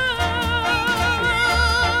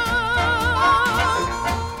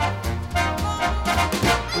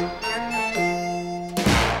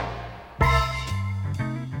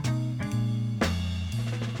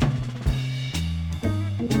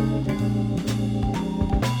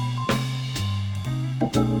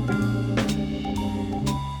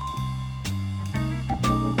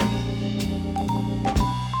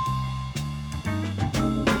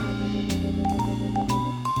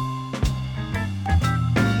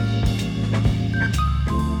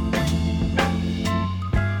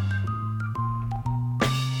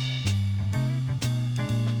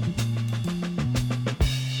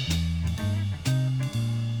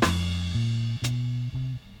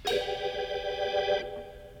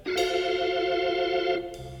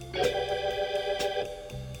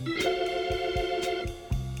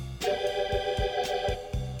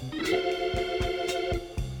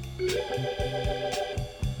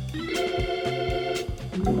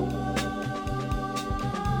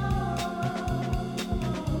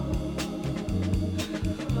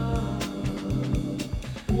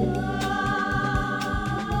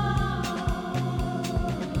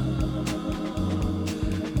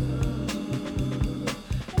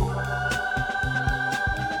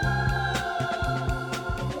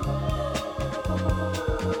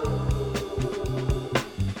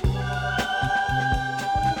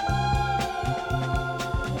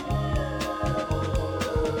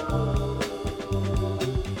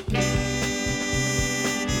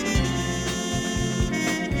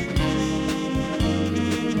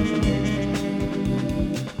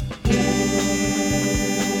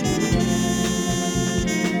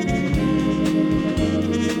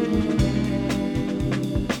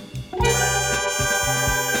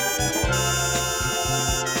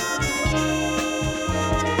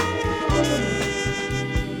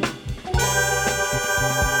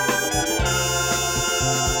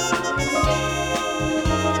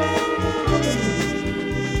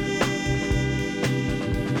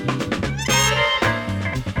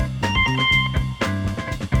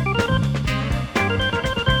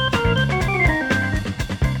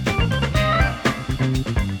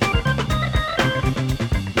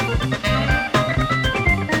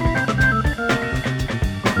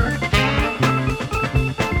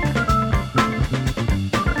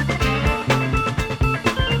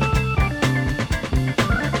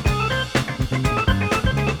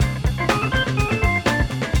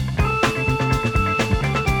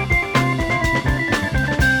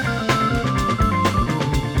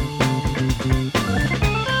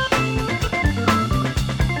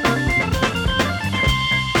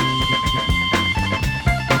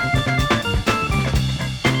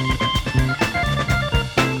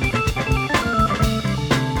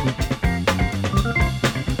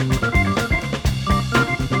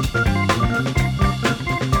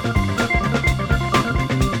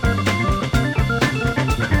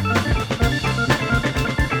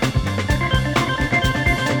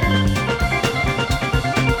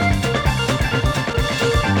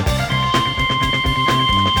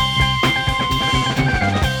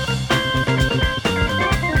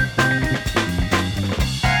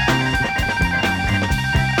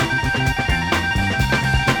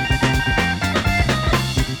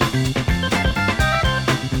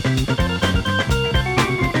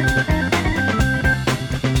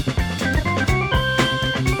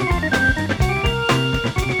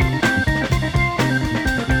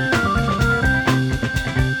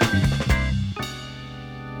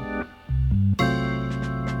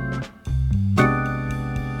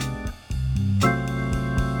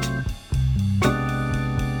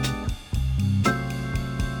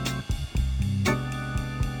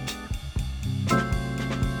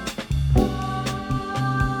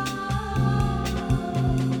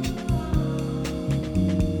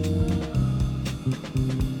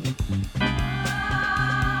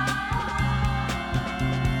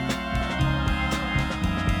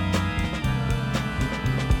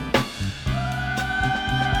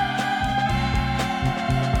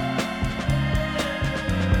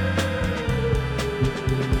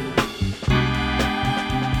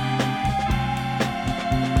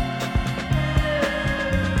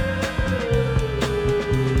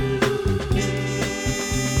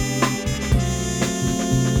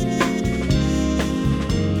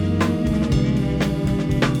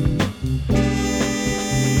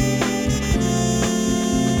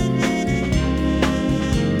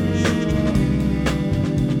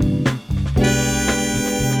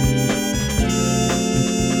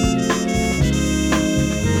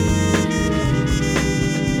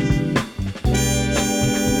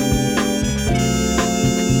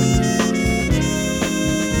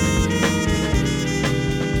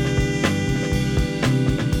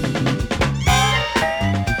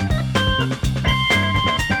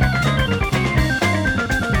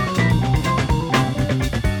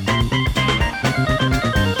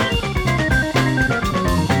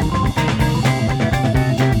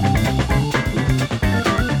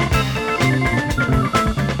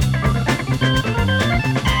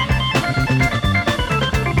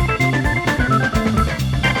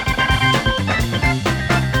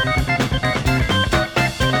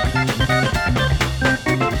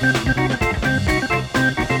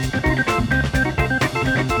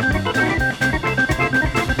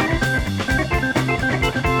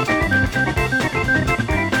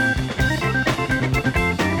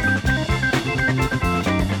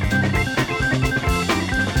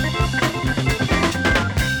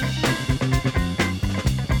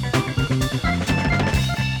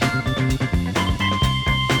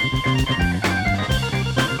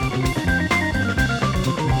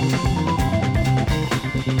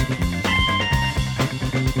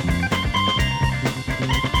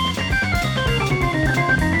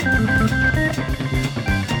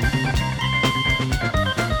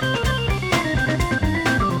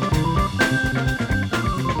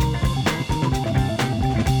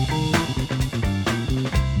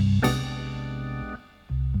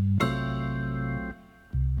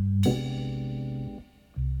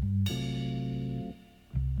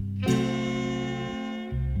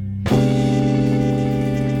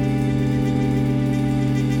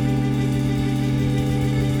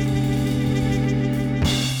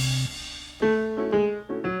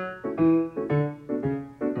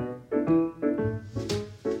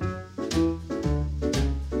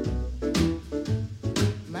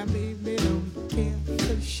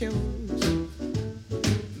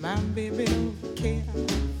 My baby don't care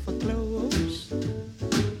for clothes.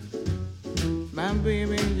 My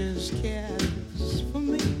baby just cares for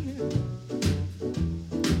me.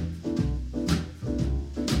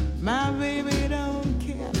 My baby don't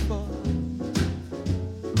care for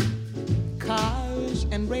cars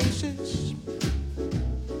and races.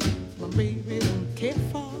 My baby don't care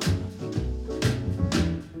for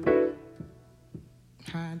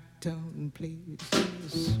high-tone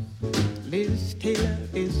places. Liz Taylor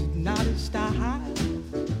is not a style,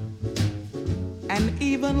 and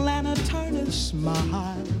even Lana Turner's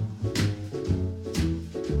smile,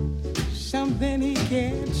 something he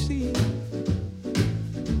can't see.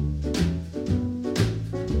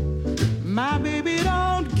 My baby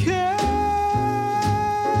don't care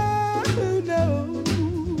who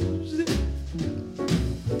knows.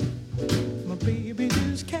 My baby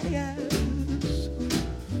just cares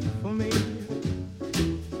for me.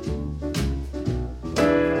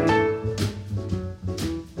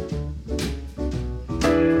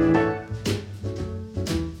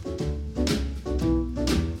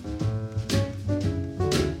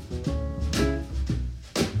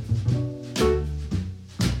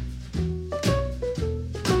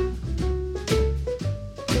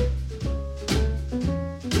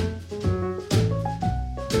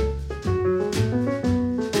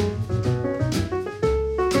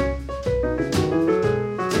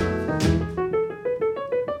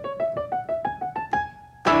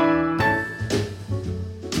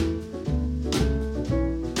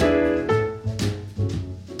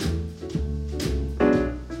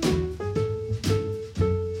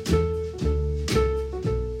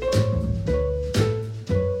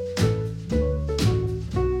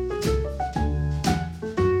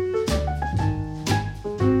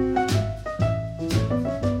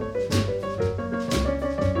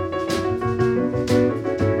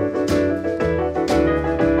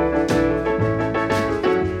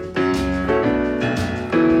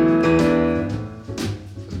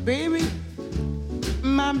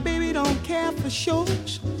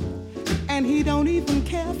 Shows, and he don't even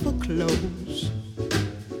care for clothes.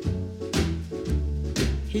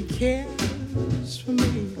 He cares for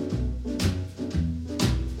me.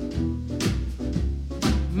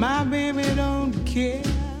 My baby don't care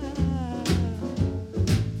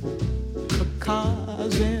for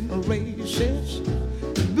cars and races.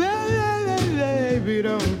 Baby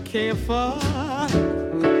don't care for.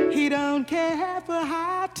 He don't care for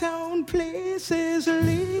high-tone places.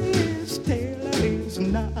 Liz Taylor is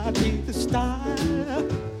not his style,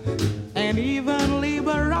 and even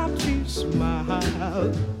Liberace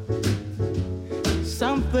smile.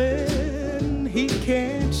 Something he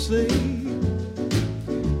can't see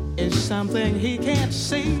is something he can't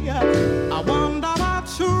see. I wonder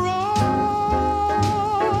what's wrong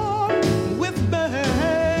with baby.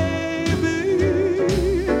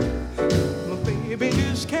 My baby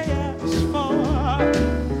just cares for.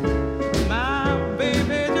 My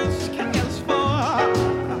baby just cares for.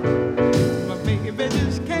 My baby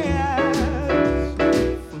just cares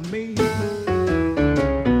for me.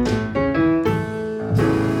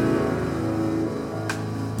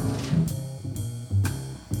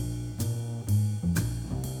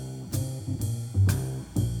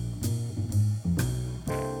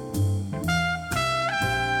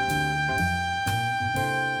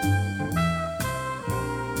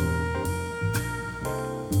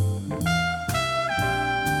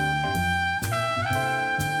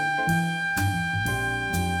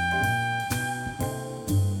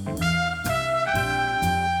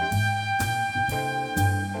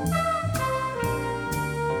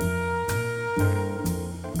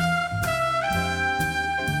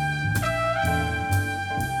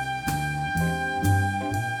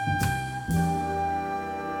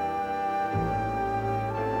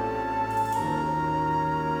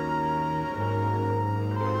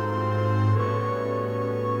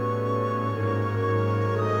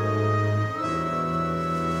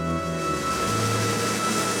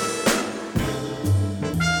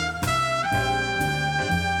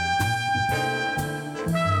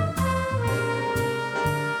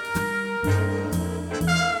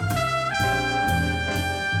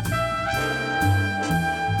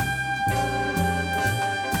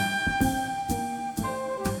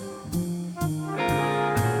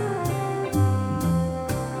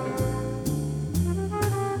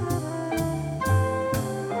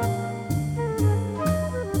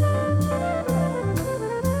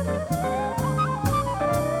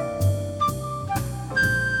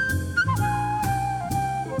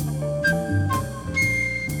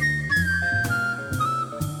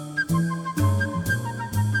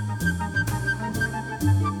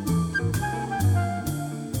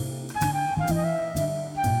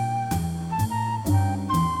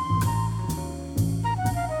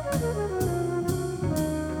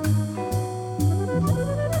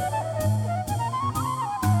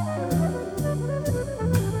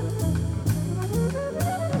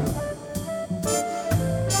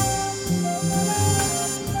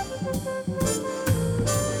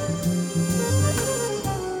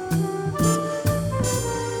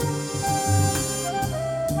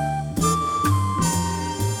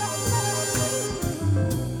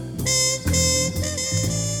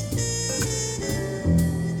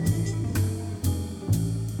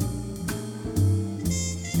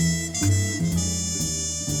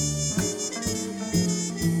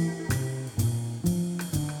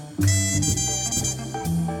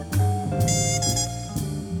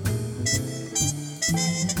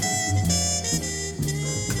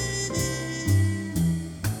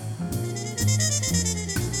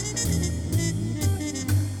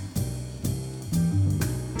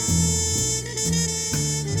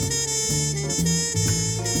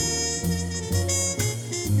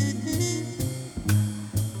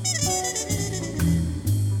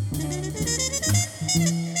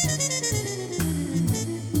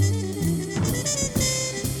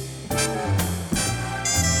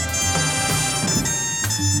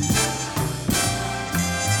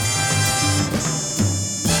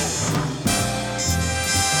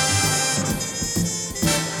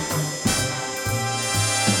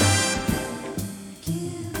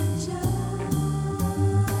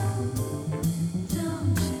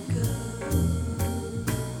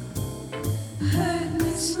 Hurt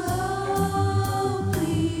me slow,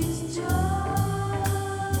 please, Joe.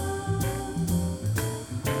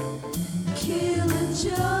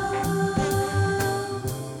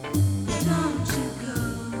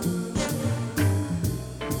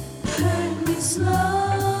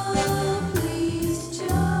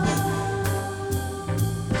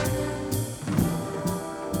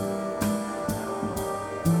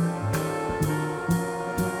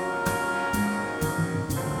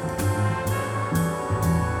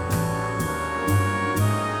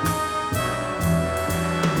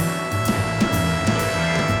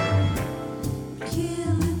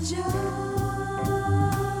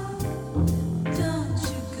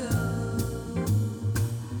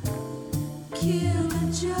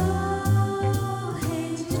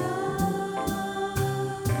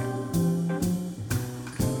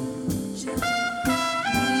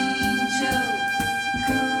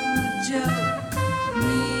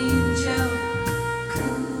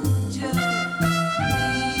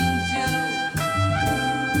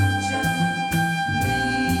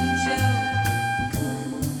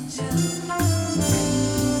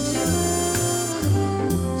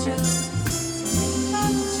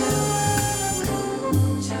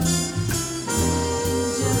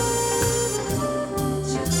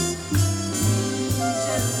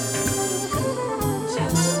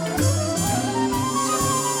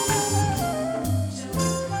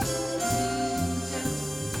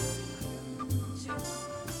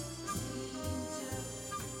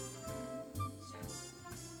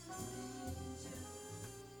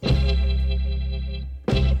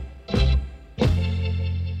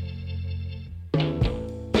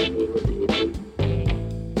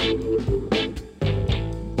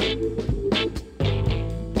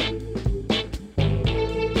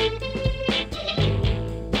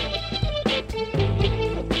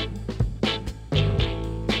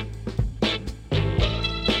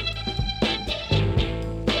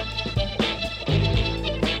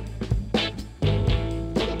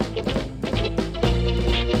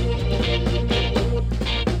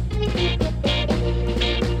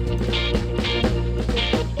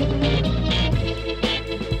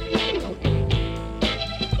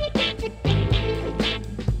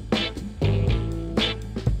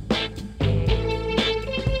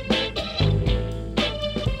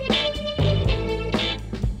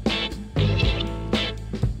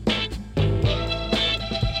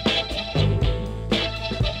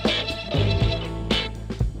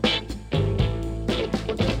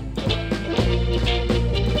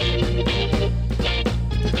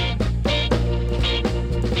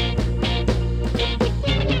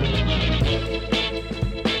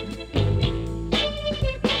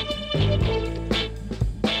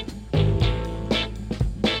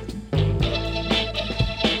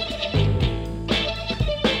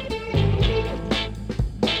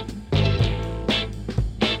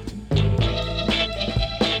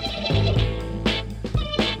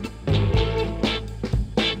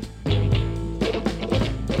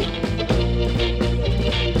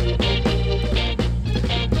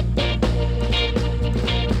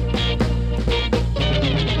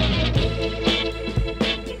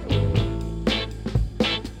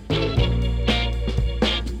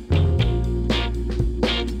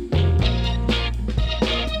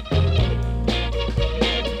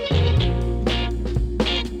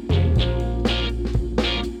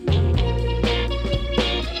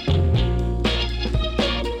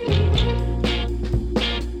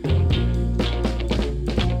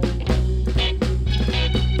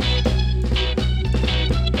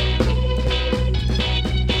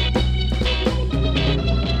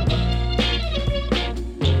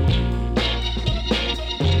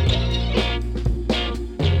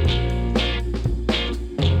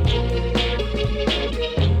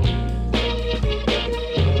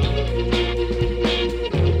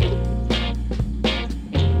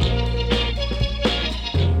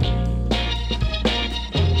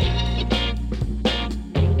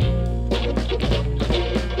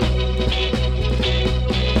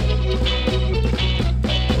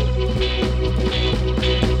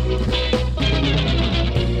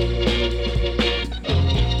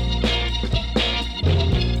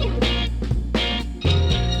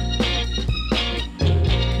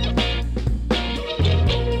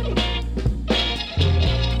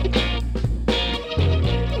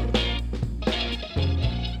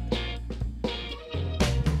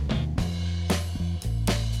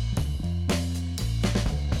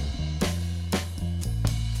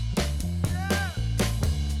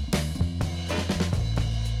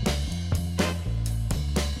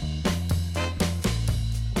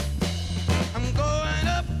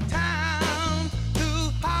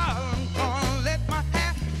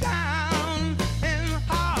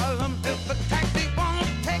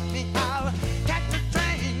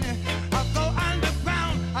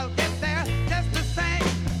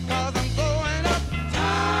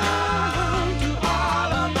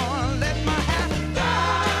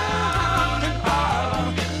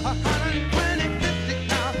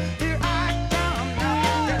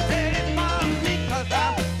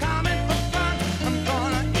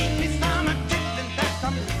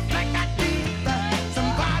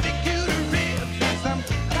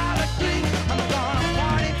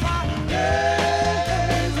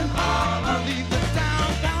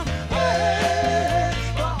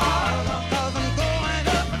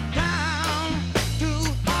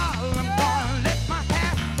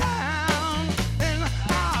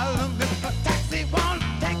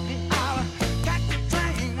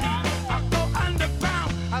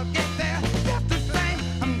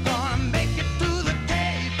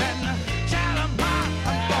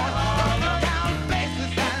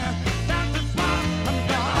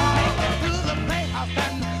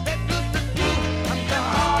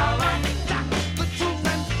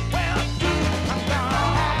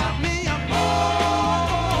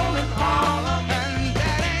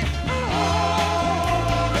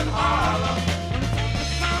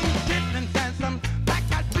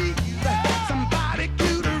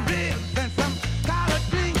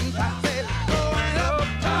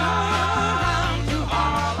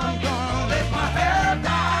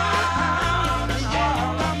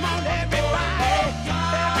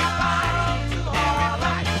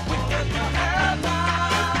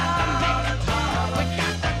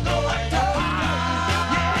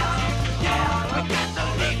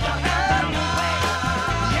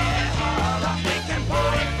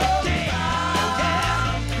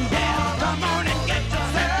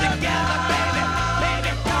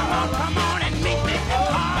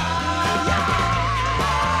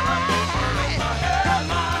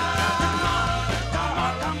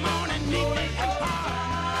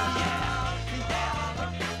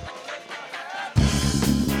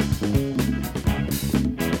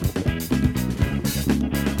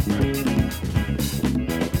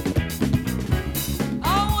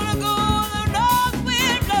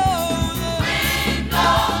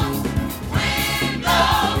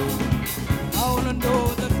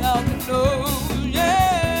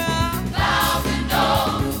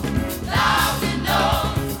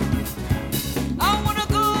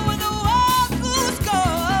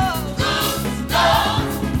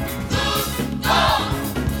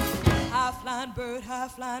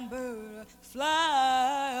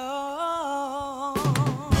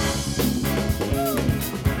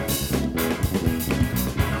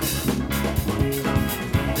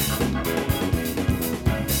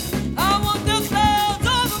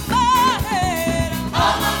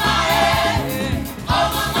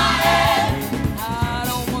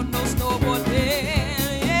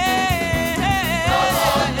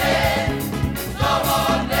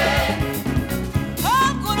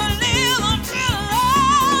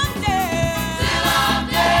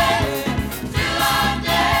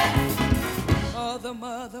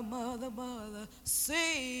 mother, mother, mother,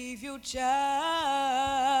 save your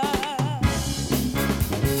child.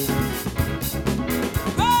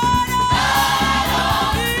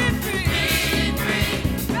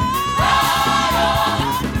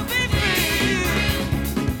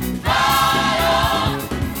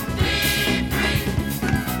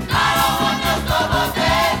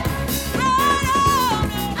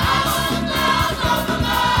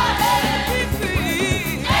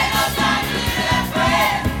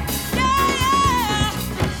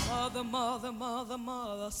 Mother, mother,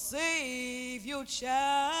 mother, save your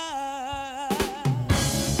child.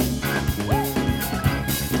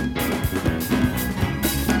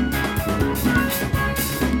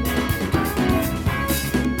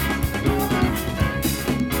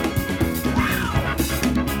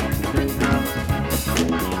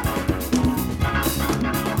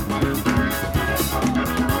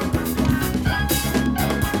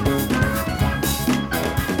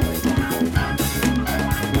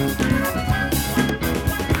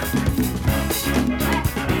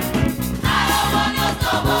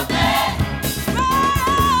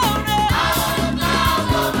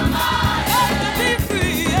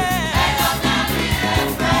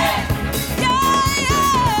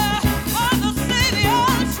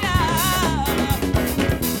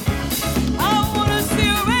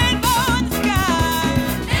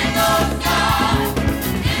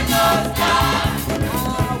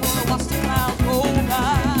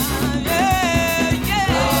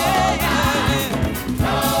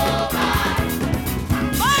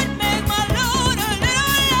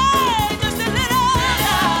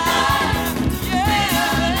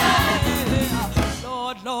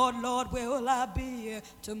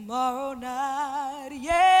 Tomorrow night,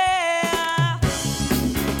 yeah.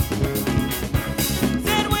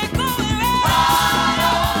 Then we're going right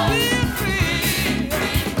on, be free.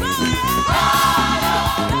 Going right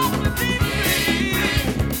on, got to be free.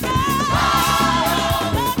 Right on,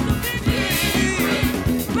 got to be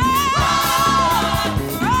free. Right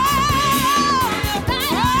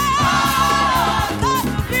on, got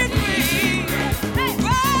to be free.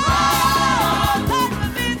 Right on, got to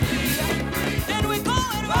be free. Then we're going.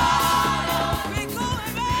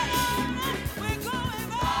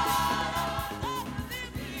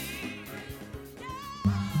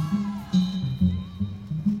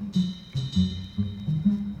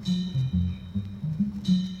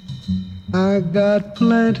 I got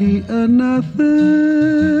plenty of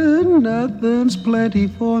nothing, nothing's plenty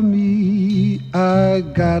for me. I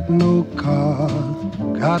got no car,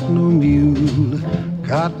 got no mule,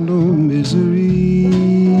 got no misery.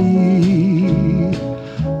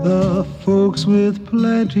 The folks with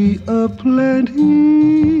plenty of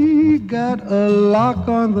plenty got a lock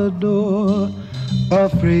on the door,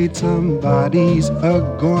 afraid somebody's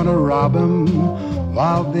gonna rob 'em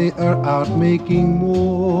while they are out making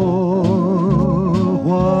more.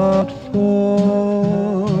 What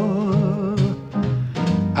for?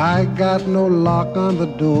 I got no lock on the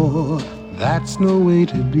door, that's no way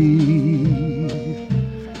to be.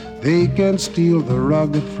 They can steal the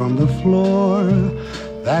rug from the floor,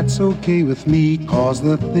 that's okay with me, 'cause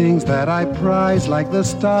the things that I prize, like the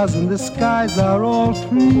stars in the skies, are all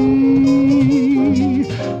free.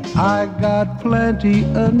 I got plenty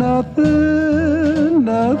of nothing,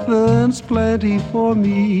 nothing's plenty for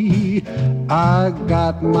me. I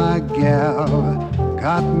got my gal,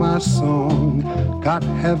 got my song, got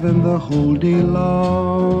heaven the whole day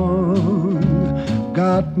long.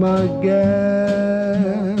 Got my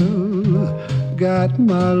gal, got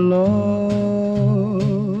my Lord,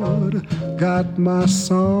 got my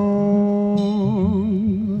song.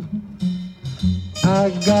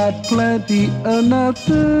 I got plenty of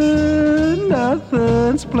nothing,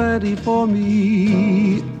 nothing's plenty for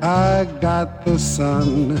me. I got the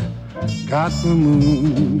sun, got the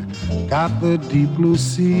moon, got the deep blue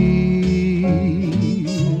sea.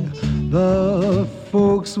 The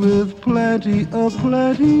folks with plenty of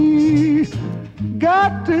plenty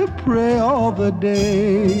got to pray all the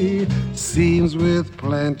day. Seems with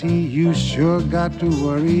plenty you sure got to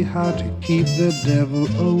worry how to keep the devil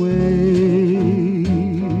away,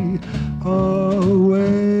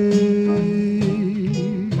 away.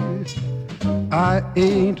 I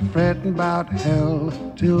ain't fretting about hell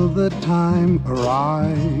till the time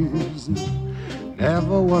arrives.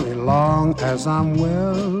 Never worry long as I'm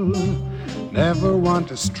well. Never want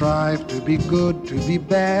to strive to be good, to be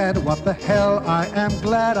bad. What the hell, I am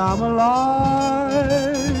glad I'm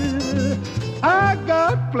alive. I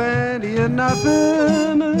got plenty of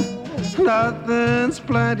nothing, nothing's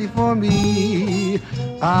plenty for me.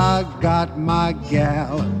 I got my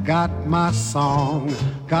gal, got my song,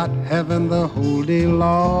 got heaven the whole day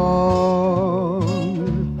long.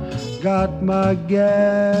 Got my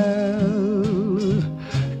gal,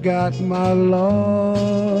 got my Lord,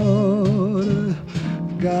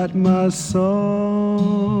 got my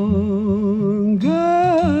song,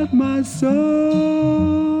 got my song,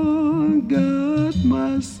 got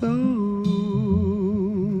my song.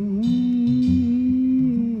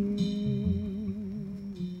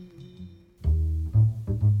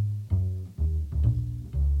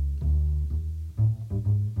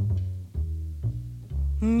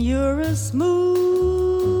 You're a smooth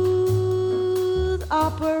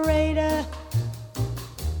operator.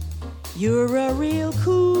 You're a real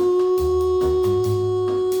cool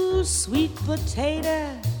sweet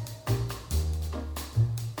potato.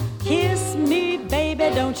 Kiss me,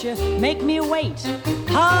 baby, don't you make me wait.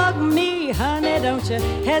 Hug me, honey, don't you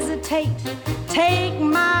hesitate. Take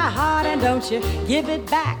my heart and don't you give it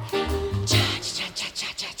back.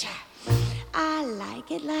 Cha-cha-cha-cha-cha-cha. I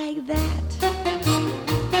like it like that.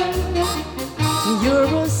 You're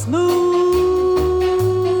a smooth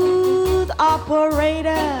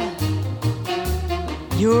operator.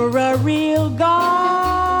 You're a real gone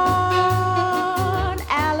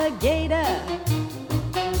alligator.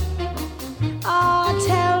 Oh,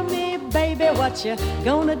 tell me, baby, what you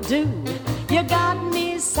gonna do? You got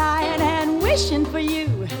me sighing and wishing for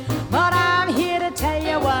you, but I'm here to tell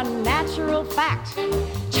you one natural fact.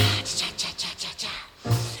 Cha-cha-cha-cha-cha-cha.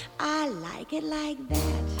 I like it like that.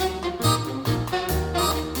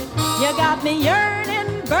 You got me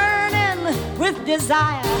yearning, burning with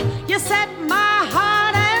desire. You set my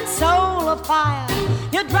heart and soul afire.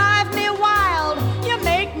 You drive me wild, you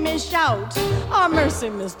make me shout. Oh, mercy,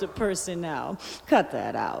 Mr. Percy, now, cut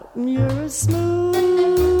that out. You're a smooth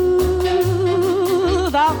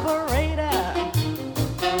operator.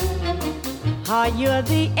 Oh, you're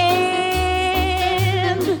the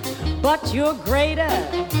end, but you're greater.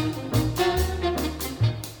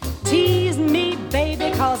 Tease me,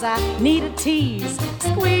 baby, 'cause I need a tease.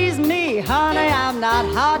 Squeeze me, honey, I'm not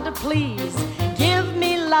hard to please. Give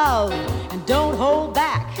me love and don't hold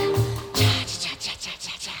back.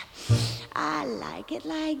 Cha-cha-cha-cha-cha-cha. I like it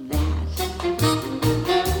like that.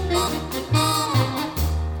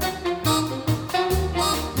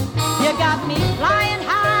 You got me flying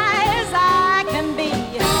high as I can be.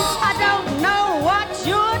 I don't know what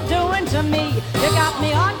you're doing to me. You got me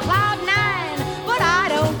on cloud nine, but I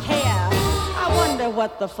don't care. I wonder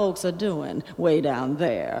what the folks are doing way down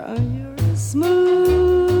there. You're a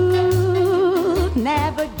smooth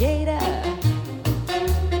navigator.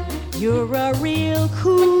 You're a real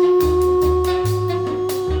cool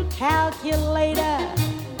calculator.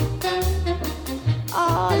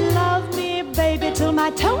 Oh, love me, baby, till my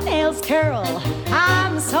toenails curl.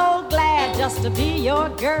 I'm so glad just to be your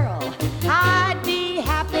girl. I'd be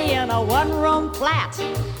happy in a one-room flat.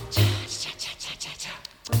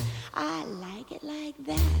 I like it like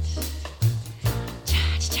that.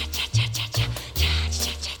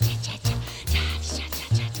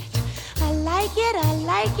 I like it, I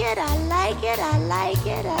like it, I like it, I like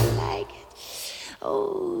it, I like it.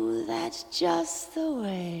 Oh, that's just the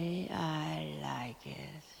way I like it.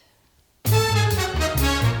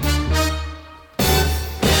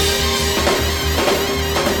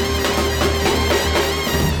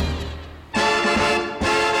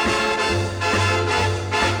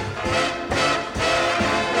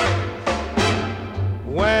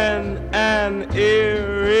 When an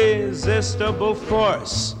irresistible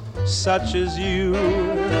force such as you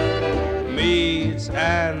meets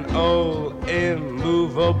an old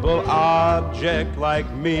immovable object like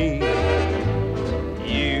me,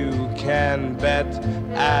 you can bet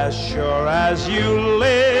as sure as you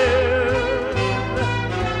live,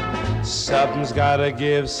 something's gotta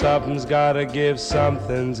give, something's gotta give,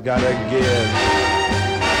 something's gotta give.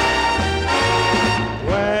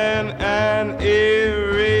 When an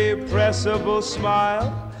irrepressible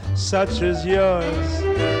smile such as yours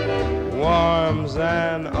warms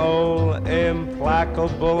an old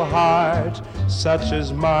implacable heart such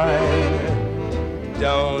as mine,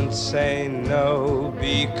 don't say no,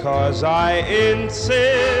 because I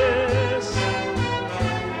insist.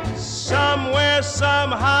 Somewhere,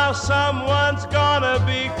 somehow, someone's gonna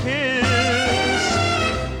be kissed.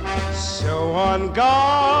 So on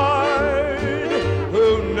guard,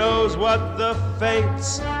 who knows what the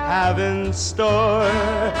fates have in store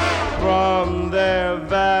from their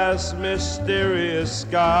vast, mysterious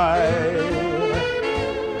sky.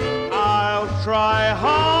 I'll try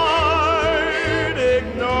hard,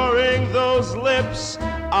 ignoring those lips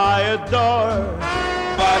I adore.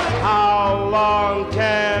 But how long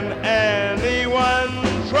can anyone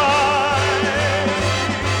try?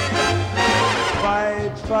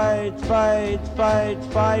 Fight, fight, fight, fight,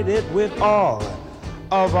 fight it with all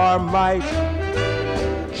of our might.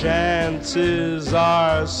 Chances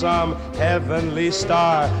are some heavenly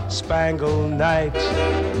star-spangled night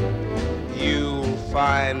you'll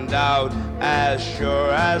find out as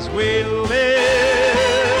sure as we live.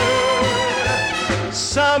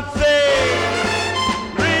 Something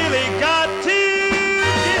really got to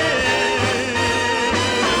give.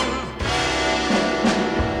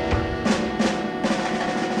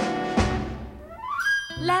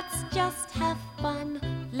 Let's just have fun.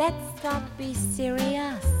 Let's not be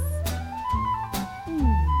serious.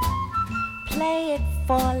 Play it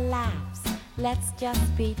for laughs. Let's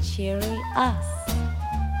just be cheery us.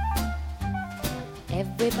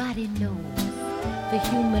 Everybody knows the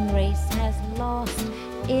human race has lost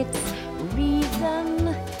its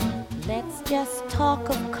reason. Let's just talk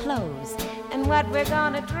of clothes and what we're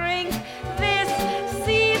gonna drink this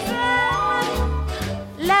season.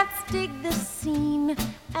 Let's dig the scene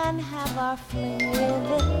and have our fling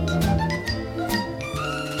with it.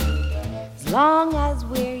 As long as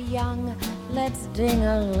we're young, let's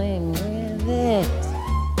ding-a-ling with it.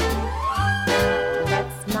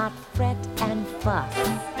 Let's not fret and fuss,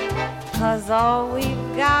 'cause all we've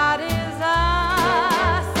got is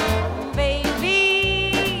us,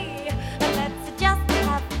 baby. Let's just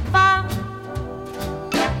have fun.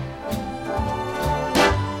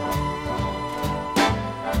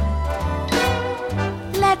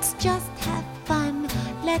 Let's just have fun.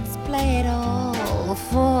 Let's play it all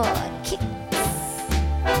for kicks.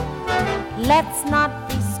 Let's not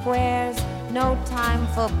be squares, no time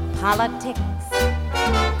for politics.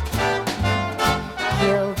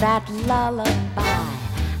 Kill that lullaby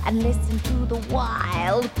and listen to the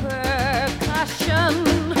wild percussion.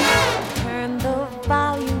 Turn the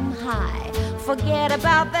volume high, forget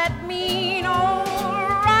about that mean old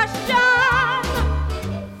Russian.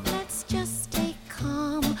 Let's just stay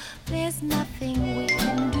calm, there's nothing we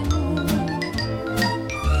can do.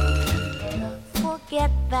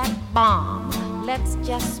 Forget that bomb, let's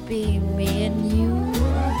just be me and you.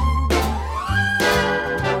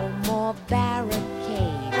 No more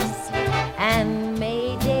barricades and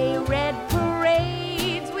Mayday red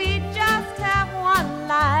parades. We just have one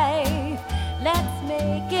life, let's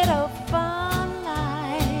make it a fun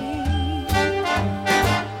life.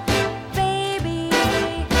 Baby,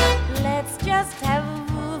 let's just have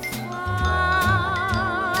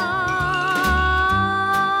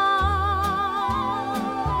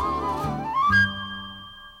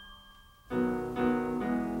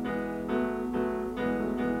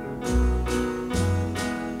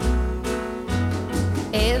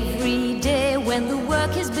when the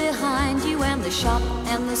work is behind you and the shop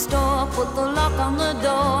and the store put the lock on the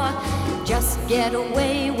door. Just get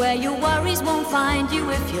away where your worries won't find you.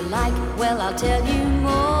 If you like, well, I'll tell you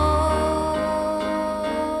more.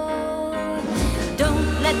 Don't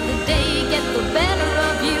let the day get the better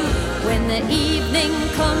of you. When the evening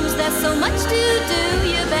comes, there's so much to do.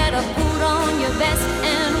 You better put on your best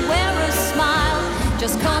and wear a smile.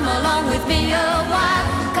 Just come along with me a while,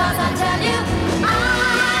 'cause I tell you,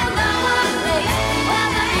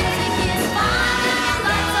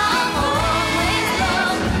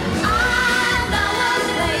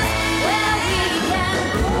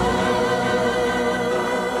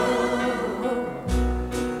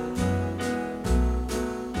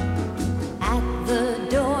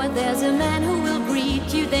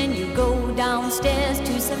 downstairs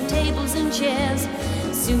to some tables and chairs.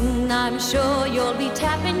 Soon I'm sure you'll be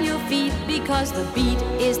tapping your feet, because the beat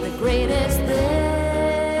is the greatest there.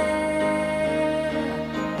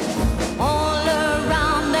 All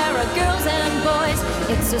around there are girls and boys.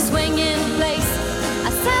 It's a swinging place,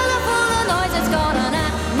 a cellar full of noise. It's got an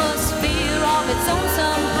atmosphere of its own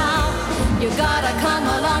somehow. You gotta come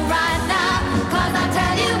along right now, 'cause I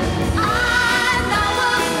tell you,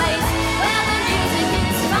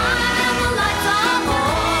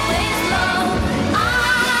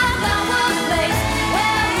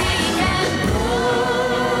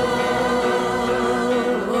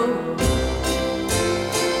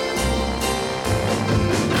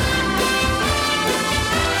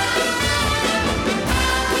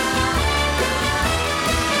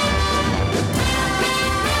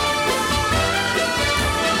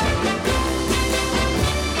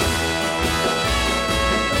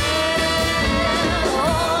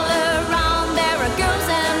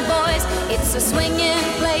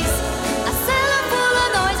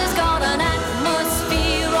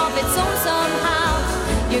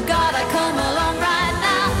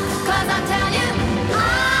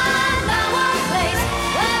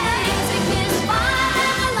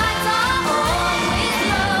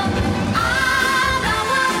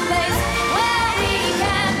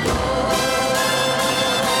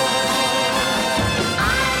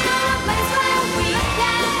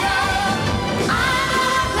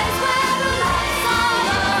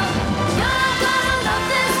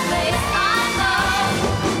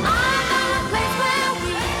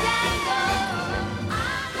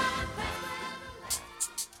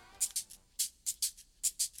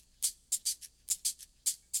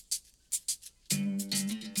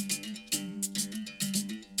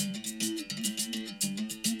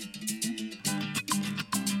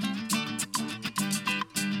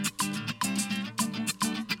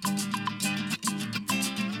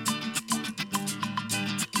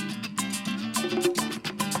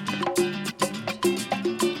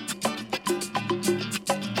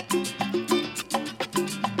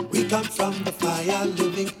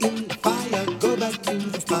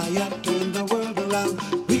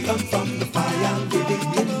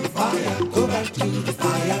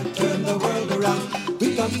 fire, turn the world around.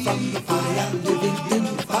 We come from the fire, living in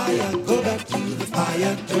the fire. Go back to the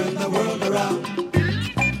fire, turn the world around.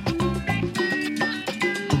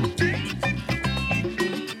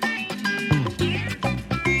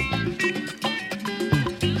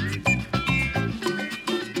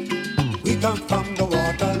 We come from the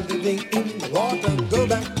water, living in the water. Go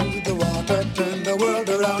back to the water, turn the world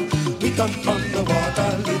around. We come from the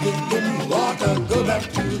water, living in the water. Go back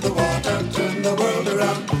to the water, turn the world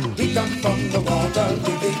around. We come from the water,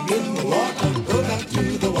 living in the water. Go back to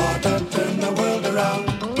the water, turn the world around.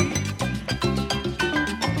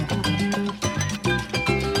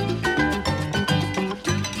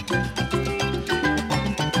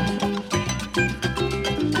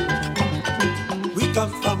 We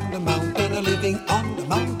come from the mountain, living on the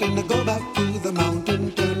mountain. Go back to the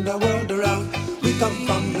mountain, turn the world around. We come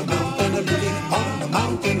from the mountain, living on the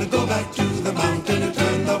mountain. Go back to the mountain,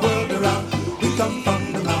 turn the world around. We come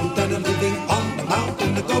from the mountain, living on the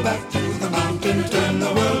mountain. Go back to the mountain, turn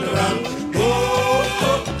the world around. Oh,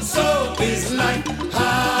 oh, so is life. Ha,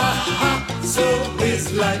 ha, so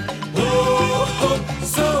is life. Oh, oh,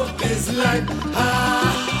 so is life. Ha,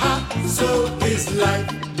 ha, so is life.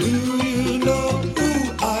 Do you know who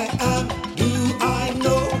I am? Do I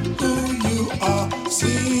know who you are?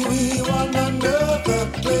 See we one another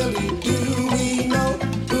clearly. Do we know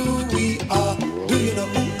who we are? Do you know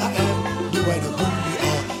who I am? Do I know who we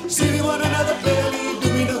are? See we one another clearly. Do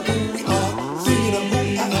we know who we are? Do you know who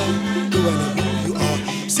I am? Do I know who you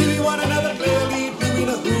are? See we one another clearly. Do we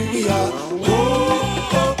know who we are? Oh,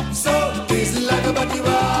 oh, so is like a body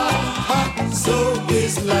ha, so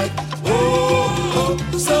is like. Oh,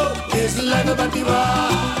 oh, so is like a body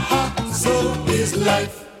ha, so is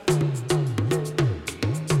life.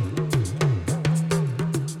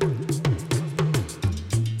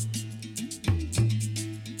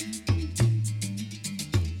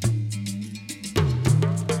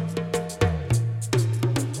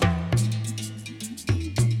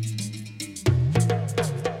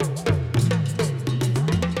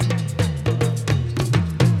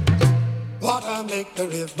 Water make the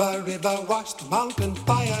river, river wash the mountain.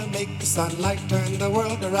 Fire make the sunlight turn the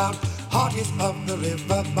world around. Heart is of the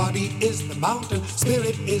river, body is the mountain.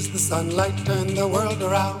 Spirit is the sunlight, turn the world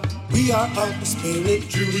around. We are of the spirit,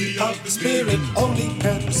 truly of the spirit. Only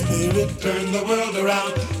can the spirit turn the world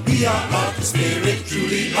around. We are of the spirit,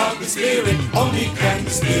 truly of the spirit. Only can the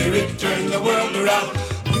spirit turn the world around.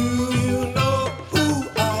 Do you know who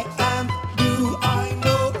I am? Do I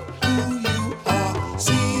know who you are?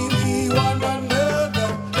 See we one another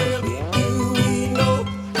clearly. Do we know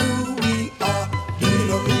who we are? Do you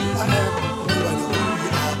know who I am? Do I know who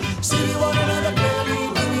you are? See we one another clearly.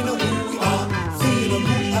 Do we know who we are? Do you know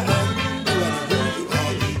who I am? Do I know who you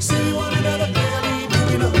are? See we one another clearly. Do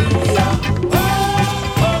we know who we are?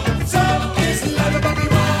 Oh, oh, so is life, everybody.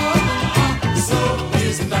 So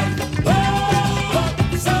is life. Oh, oh,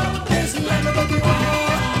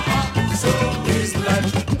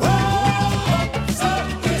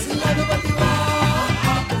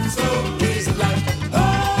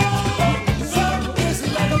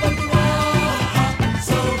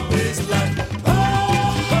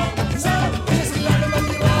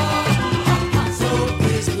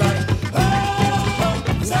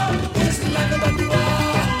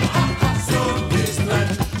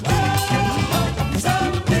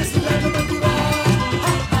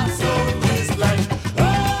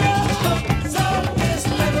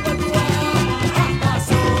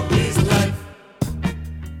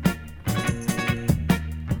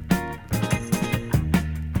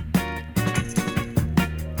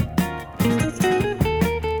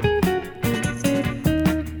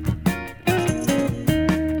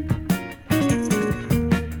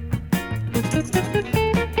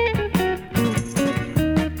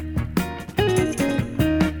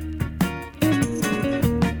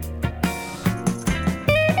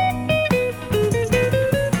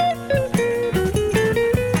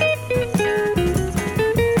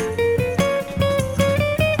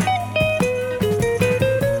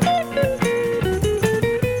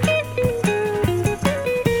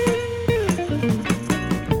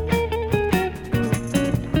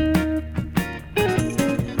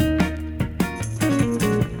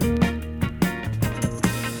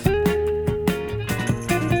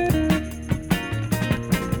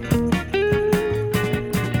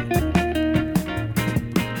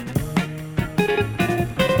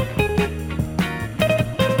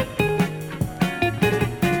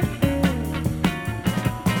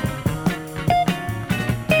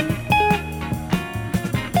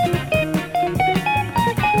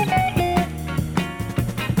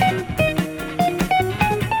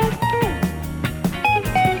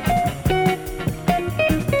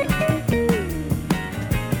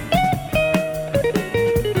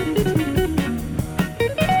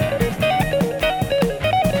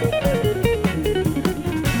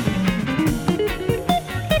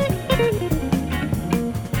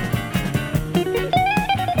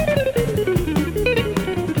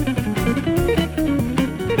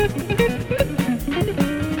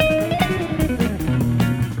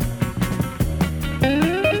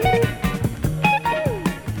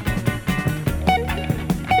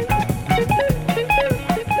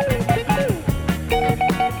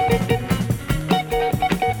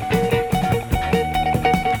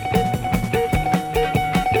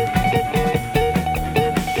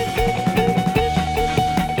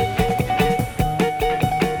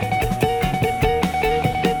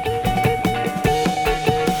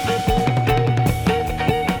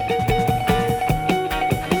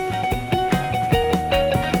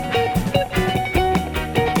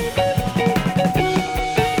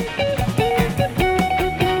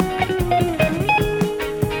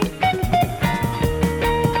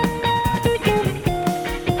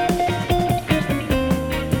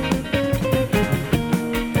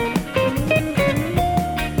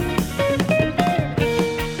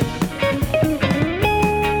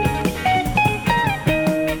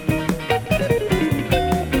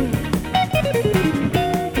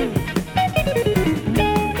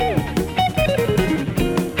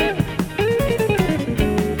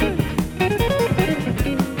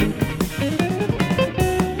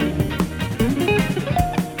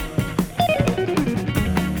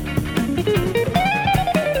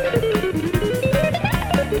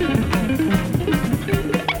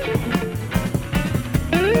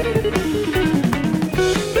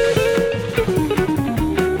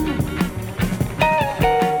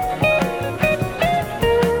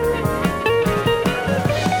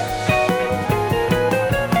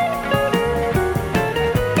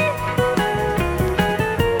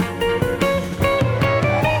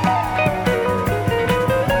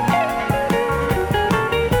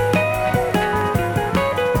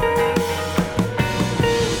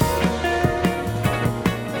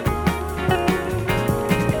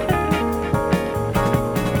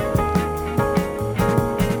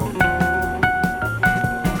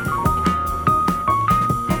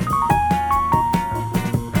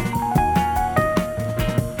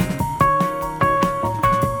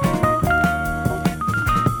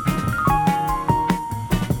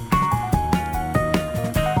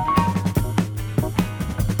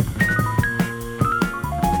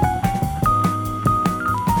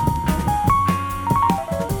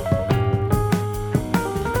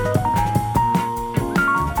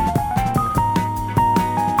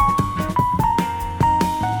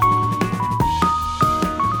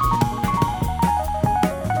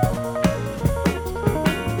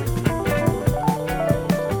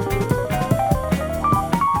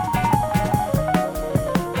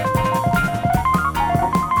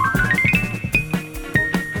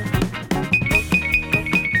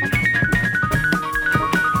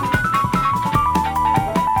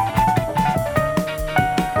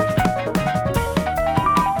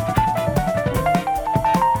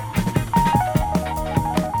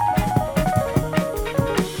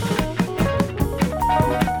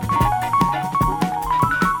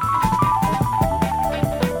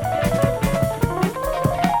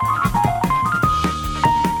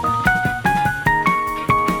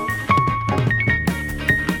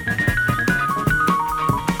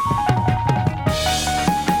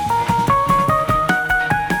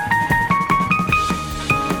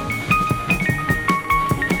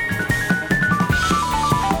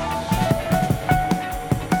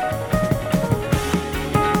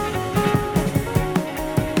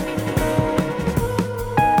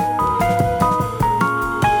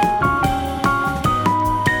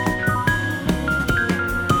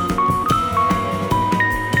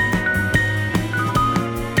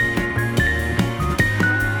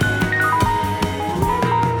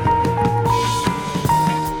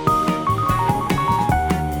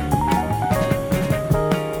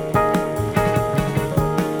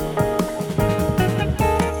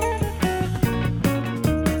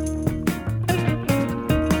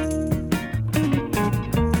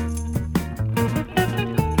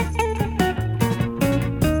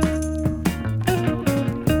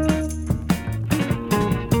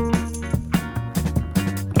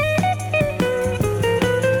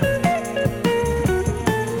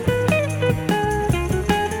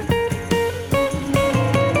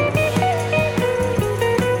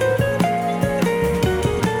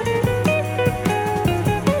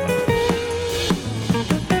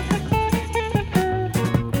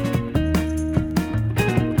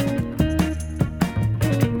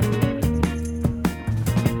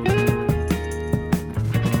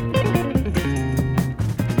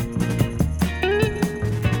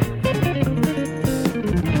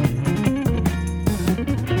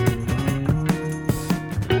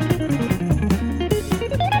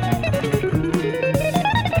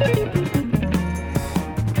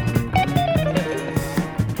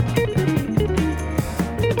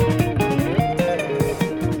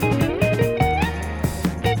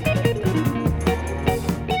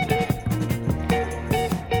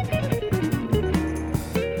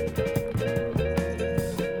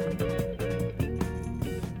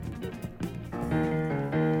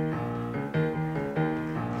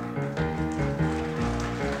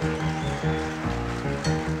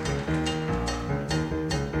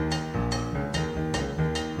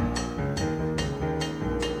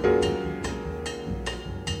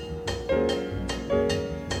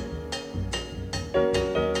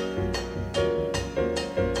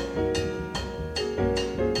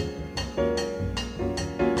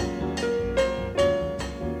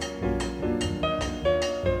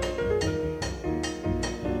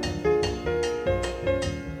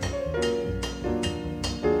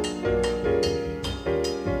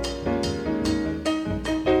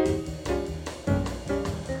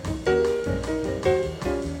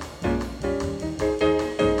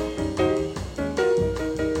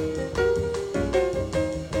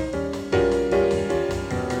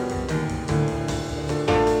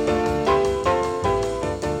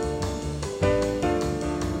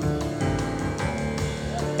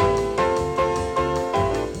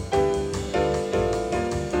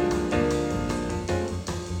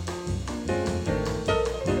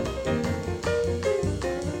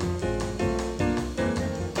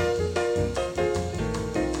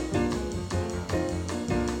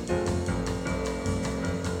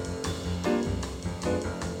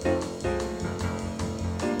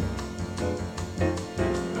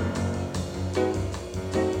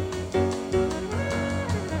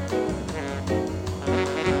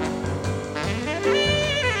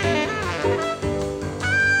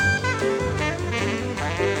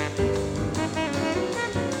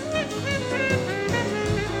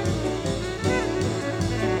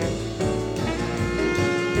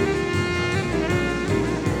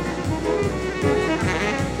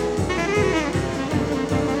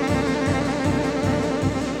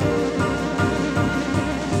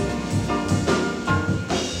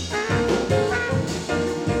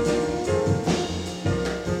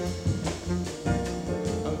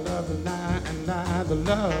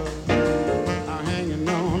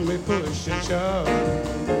 push and shove.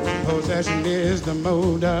 Possession is the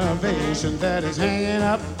motivation that is hanging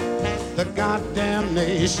up the goddamn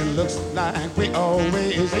nation. Looks like we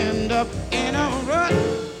always end up in a rut.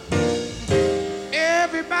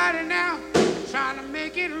 Everybody now trying to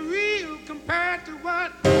make it real compared to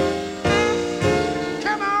what?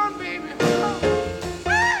 Come on, baby.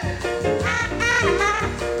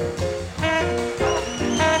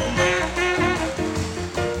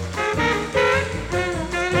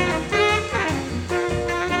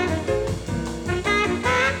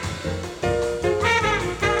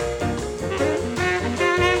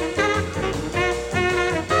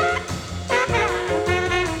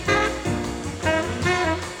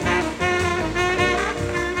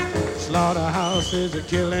 Slaughterhouses are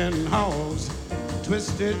killing hogs,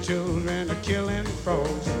 twisted children are killing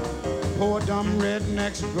frogs, poor dumb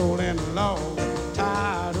rednecks rolling logs,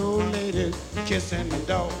 tired old ladies kissing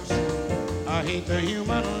dogs. I hate the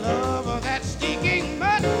human love of that stinking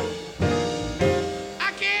mud.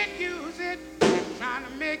 I can't use it, trying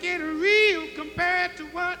to make it real compared to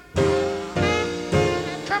what?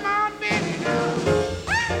 Come on, baby, now.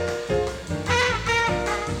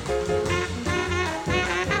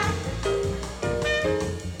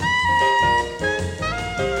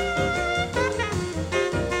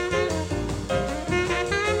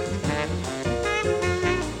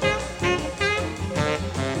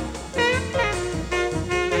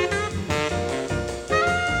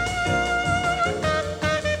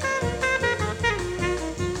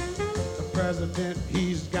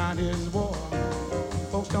 He's got his war.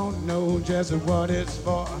 Folks don't know just what it's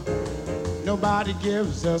for. Nobody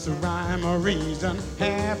gives us a rhyme or reason.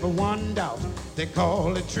 Half of one doubt, they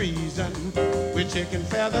call it treason. With chicken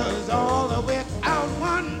feathers all without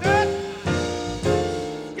one nut.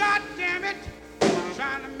 God damn it,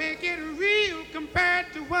 trying to make it real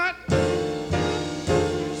compared to what?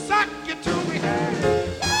 Suck it to me.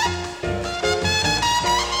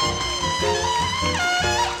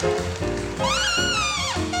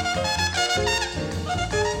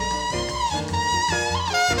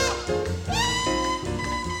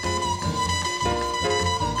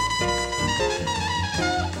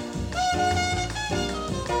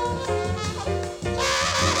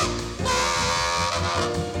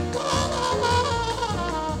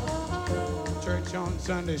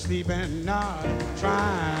 Sunday sleeping nod,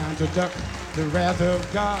 trying to duck the wrath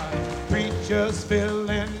of God. Preachers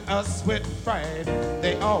filling us with fright.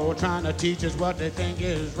 They all trying to teach us what they think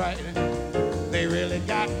is right. They really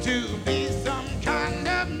got to be some kind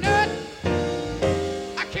of nut.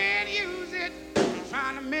 I can't use it,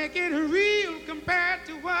 trying to make it real compared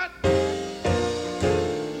to what?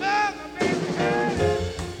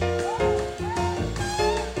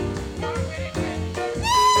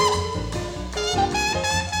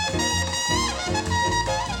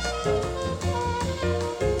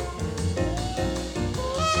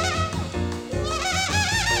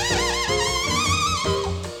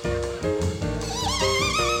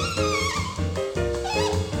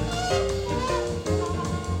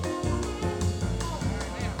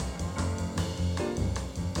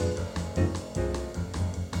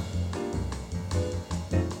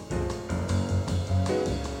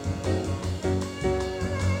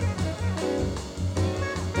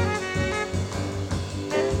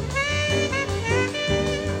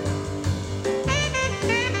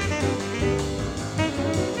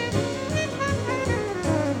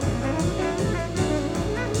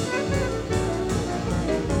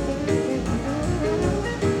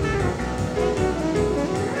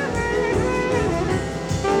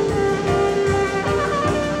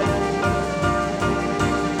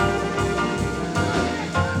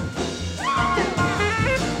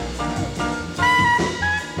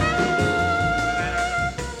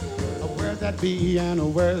 Be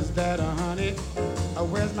and where's that honey?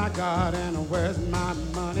 Where's my God and where's my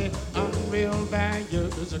money? Unreal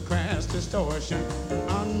values, a crass distortion.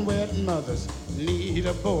 Unwed mothers need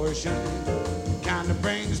abortion. Kinda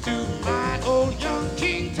brings to my old young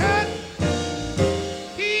King Tut.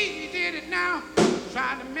 He did it now,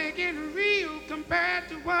 tried to make it real compared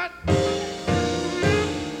to what?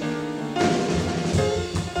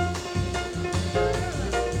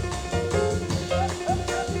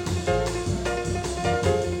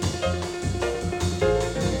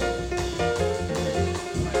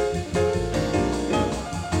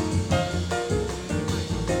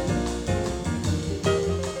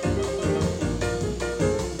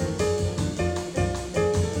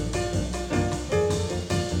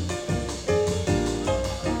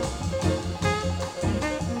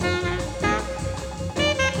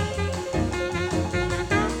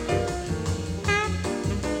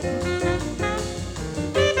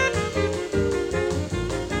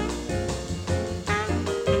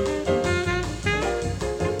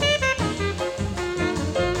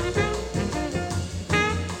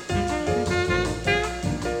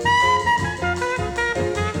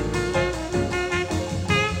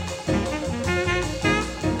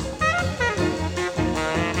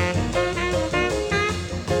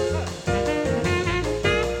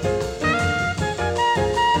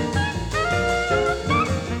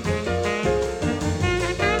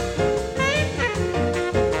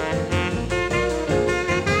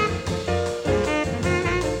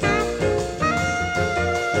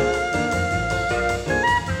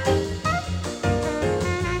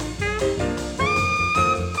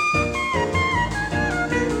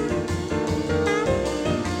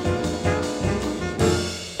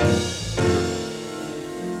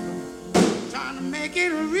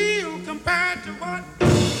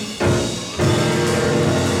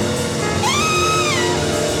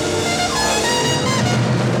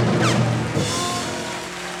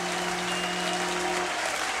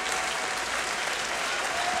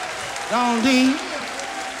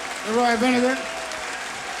 Roy Vinegar,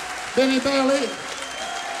 Benny Bailey,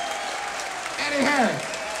 Eddie Harris.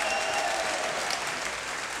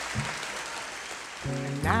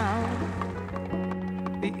 And now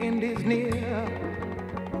the end is near,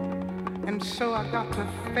 and so I got to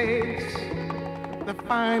face the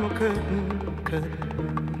final curtain.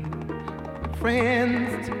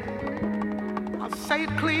 Friends, I'll say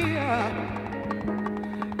it clear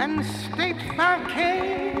and state my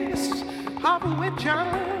case, of which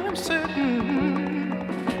I'm certain.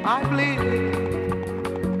 I've lived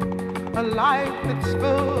a life that's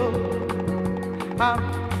full. I've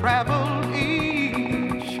traveled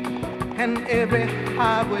each and every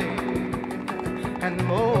highway and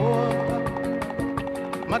more,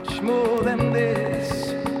 much more than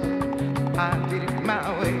this. I did it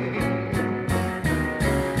my way.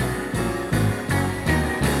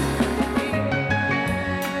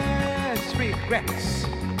 Yes, regrets,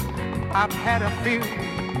 I've had a few,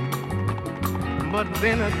 but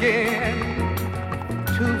then again,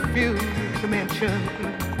 too few to mention.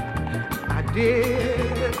 I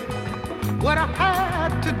did what I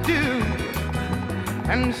had to do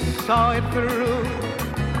and saw it through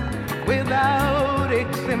without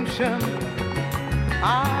exemption.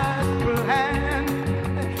 I planned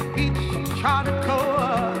each charted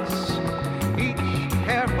course, each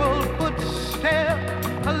careful footstep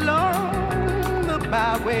along the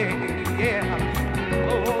byway. Yeah,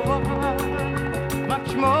 oh, much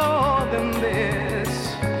more than this,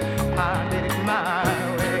 I did it my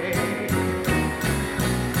way.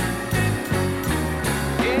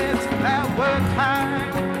 Yes, there were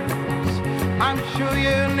times, I'm sure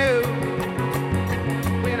you knew,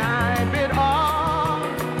 when I bit off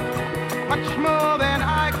much more than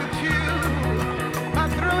I could chew. I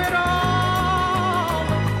threw it all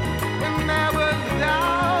when there was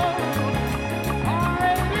doubt,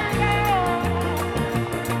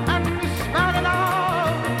 and despite it all,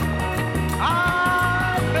 I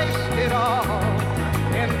faced it all,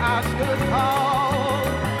 and I stood tall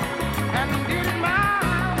and did it my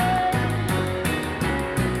way.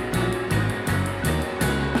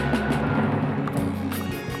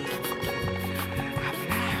 I've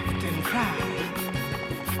laughed and cried,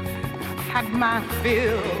 I've had my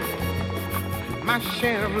fill, my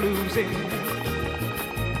share of losing.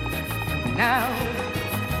 Now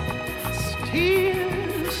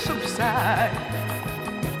tears subside,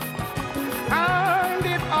 find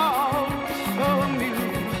it all so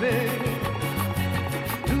amusing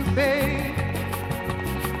to think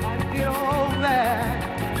I did all that,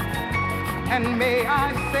 and may I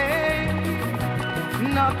say,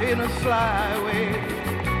 not in a sly way.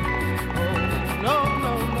 Oh, no,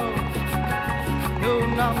 no, no, no,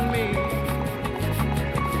 not me.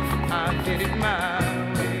 I did it my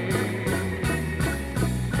way.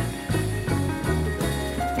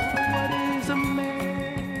 What is a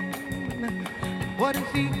man? What has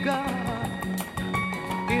he got?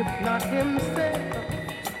 If not himself,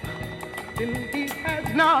 then he has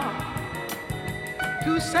not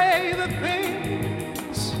to say the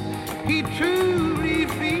things he truly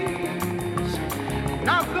feels,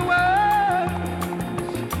 not the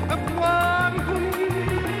words of one who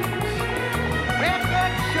needs.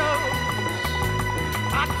 Record shows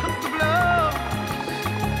I took the blows,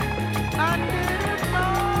 I did it my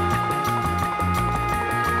way.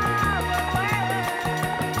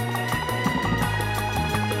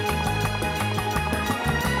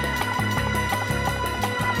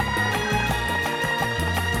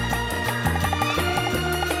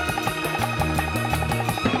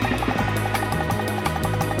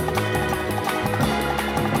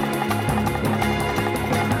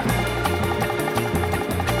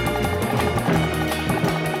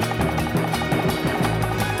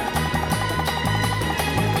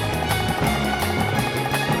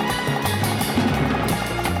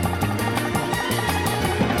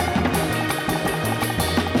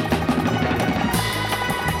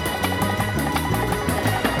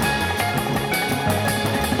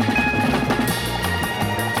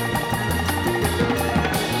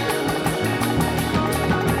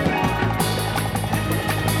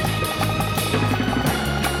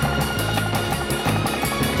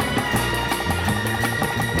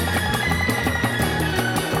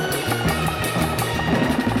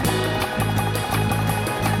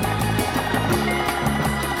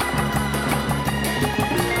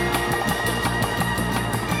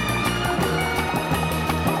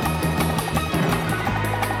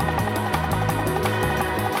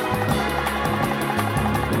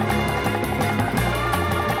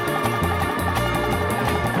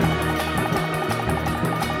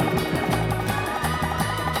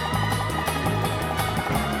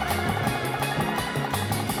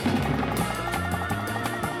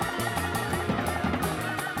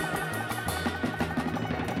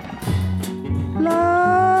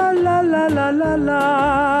 la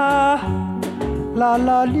la. La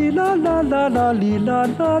la li la la la la li la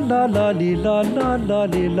la la la li la la la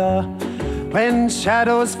li la. When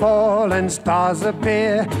shadows fall and stars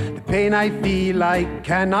appear, the pain I feel I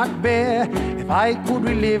cannot bear. If I could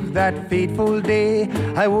relive that fateful day,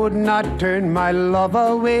 I would not turn my love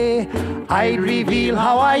away. I'd reveal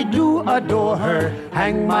how I do adore her,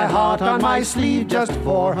 hang my heart on my sleeve just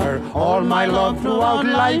for her, all my love throughout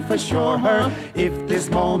life assure her. If this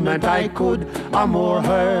moment I could amour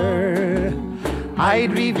her,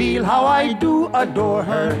 I'd reveal how I do adore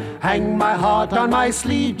her, hang my heart on my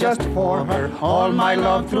sleeve just for her, all my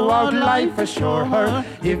love throughout life assure her.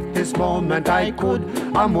 If this moment I could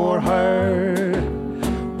amour her.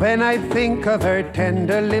 When I think of her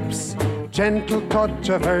tender lips, gentle touch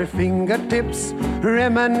of her fingertips,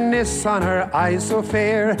 reminisce on her eyes so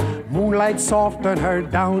fair, moonlight soft on her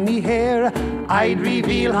downy hair, I'd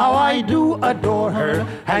reveal how I do adore her,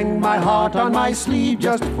 hang my heart on my sleeve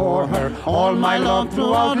just for her, all my love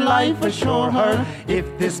throughout life assure her. If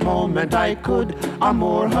this moment I could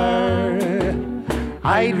amour her,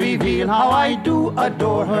 I'd reveal how I do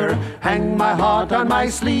adore her, hang my heart on my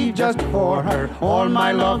sleeve just for her, all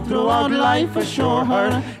my love throughout life assure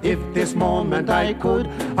her. If this moment I could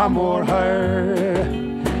amour her.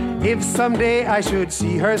 If someday I should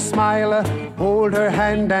see her smile, hold her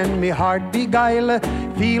hand and me heart beguile,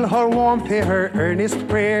 feel her warmth, hear her earnest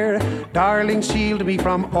prayer, darling, shield me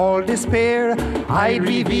from all despair, I'd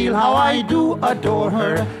reveal how I do adore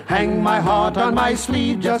her, hang my heart on my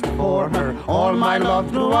sleeve just for her, all my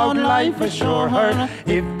love throughout life assure her.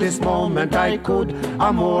 If this moment I could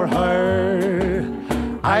amour her,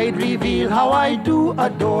 I'd reveal how I do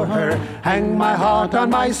adore her, hang my heart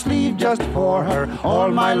on my sleeve just for her,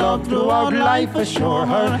 all my love throughout life assure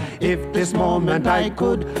her. If this moment I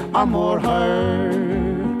could amour her.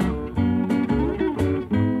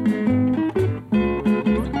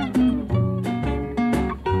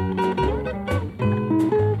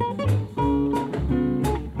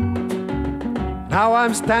 Now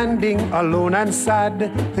I'm standing alone and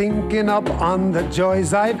sad, thinking up on the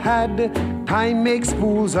joys I've had. Time makes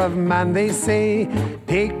fools of man, they say.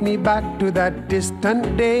 Take me back to that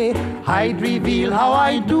distant day. I'd reveal how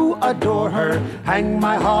I do adore her, hang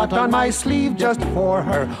my heart on my sleeve just for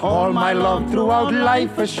her, all my love throughout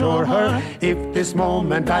life assure her. If this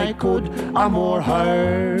moment I could amour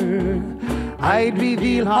her, I'd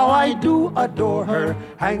reveal how I do adore her,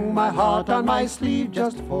 hang my heart on my sleeve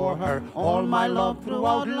just for her, all my love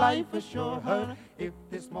throughout life assure her. If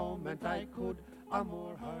this moment I could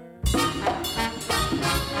amour her.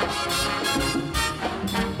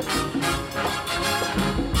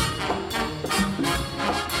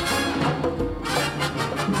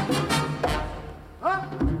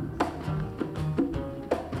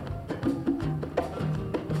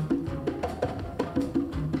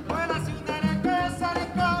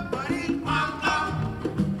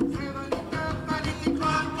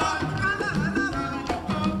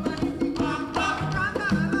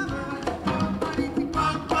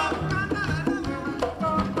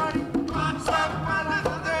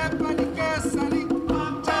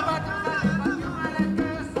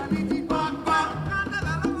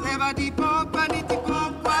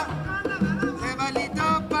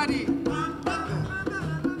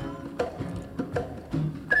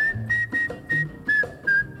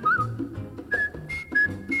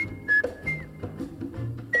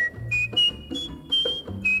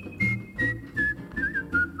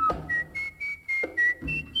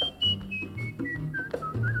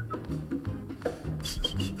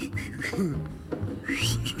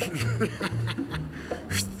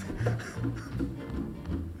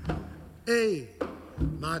 Hey,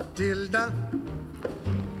 Matilda,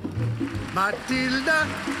 Matilda,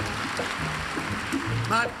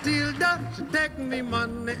 Matilda, she take me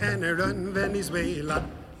money and run Venezuela.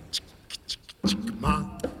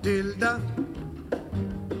 Matilda,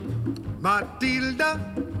 Matilda,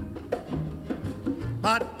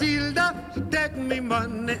 Matilda, she take me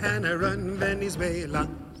money and run Venezuela.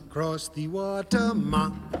 Cross the water,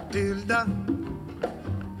 Matilda,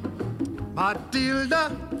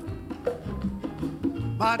 Matilda,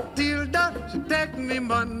 Matilda, she take me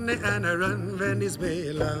money and I run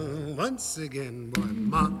Venezuela. Once again, boy,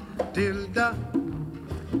 Matilda,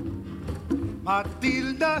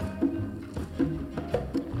 Matilda,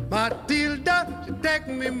 Matilda, she take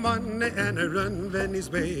me money and I run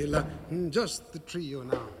Venezuela. Just the trio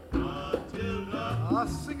now. Matilda, I'll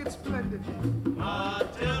sing it splendidly.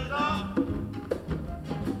 Matilda,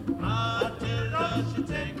 Matilda, she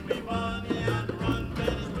take me money and run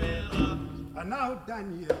Venezuela. And now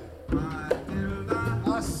Daniel, Matilda,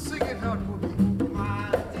 I'll sing it out for me.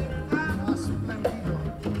 Matilda,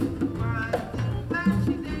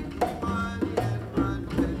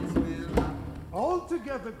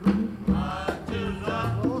 together, group.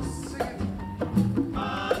 Matilda. Oh, sing it.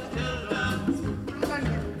 Matilda.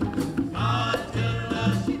 Splendid. Matilda,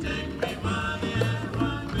 she take me money and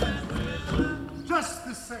run with just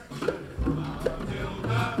the section.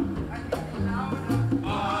 Matilda. And you louder.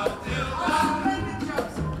 Matilda. Splendid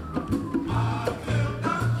Johnson.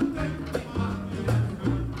 Matilda, she take me money and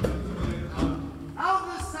run with now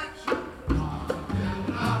the section.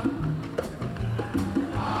 Matilda.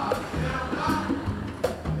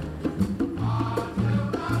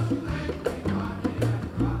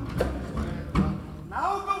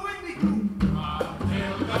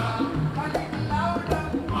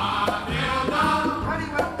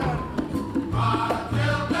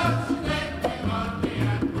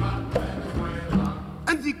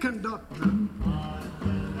 Conductor.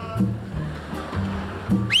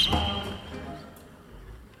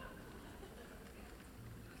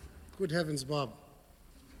 Good heavens, Bob.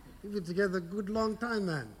 You've been together a good long time,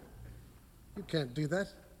 man. You can't do that.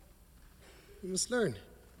 You must learn. You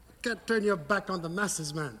can't turn your back on the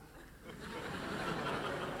masses, man.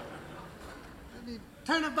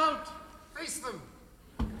 Turn about, face them.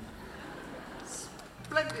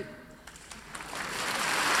 Splendid.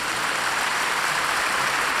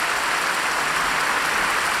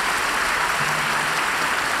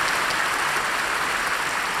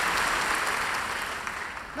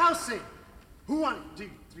 Now sing. 1, 2,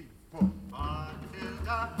 3, 4.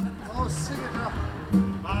 Matilda. Oh, sing it up.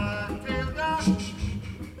 Matilda.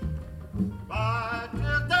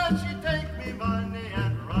 Matilda, she take me money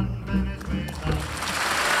and run Venezuela.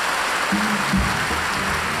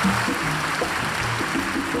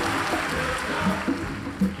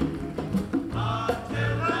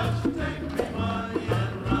 Matilda, she take me money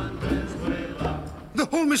and run Venezuela. The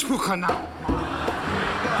whole mishpucha now.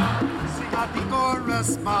 The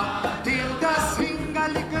chorus, Matilda, sing a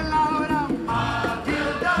little louder.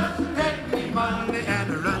 Matilda, take me money and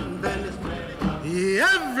run Venezuela.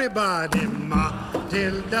 Everybody,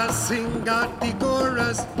 Matilda, sing out the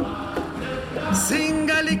chorus. Sing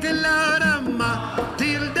a little louder,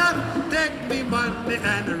 Matilda, take me money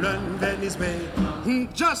and run Venezuela.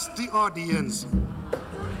 Just the audience.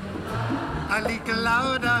 A little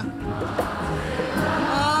louder.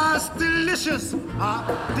 Ah, it's delicious.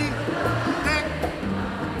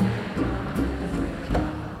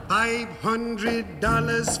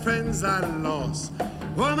 $500, friends, I lost.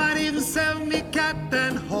 Woman even sell me cat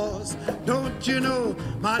and horse. Don't you know,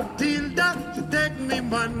 Matilda, she take me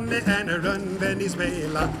money and run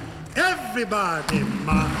Venezuela. Everybody,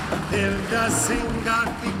 Matilda, sing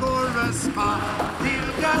out the chorus.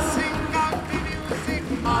 Matilda, sing out the music.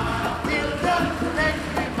 Matilda, take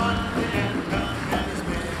me money and run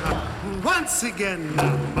Venezuela. Once again,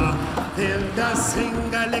 Matilda,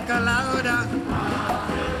 sing a little louder.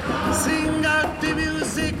 Sing out the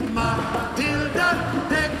music, Matilda,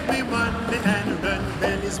 take me money and run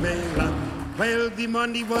Venezuela. Well, the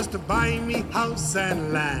money was to buy me house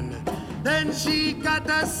and land. Then she got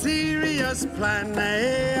a serious plan.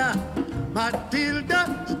 Yeah.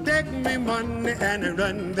 Matilda, take me money and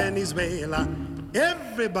run Venezuela.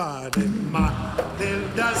 Everybody,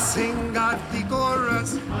 Matilda, sing out the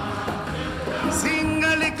chorus. Sing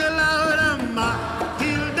a little louder,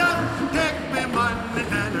 Matilda, take me money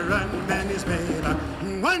and run Venezuela.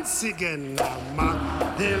 Once again,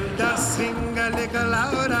 Matilda, sing a little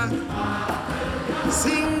louder.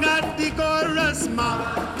 Sing out the chorus,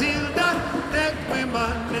 Matilda, take me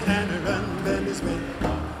money and run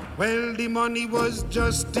Venezuela. Well, the money was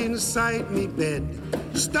just inside me bed,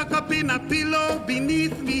 stuck up in a pillow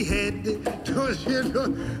beneath me head. Just, you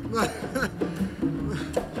know,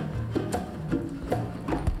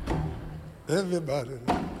 everybody,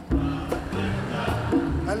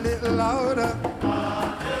 a little louder.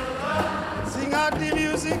 Sing out the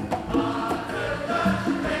music.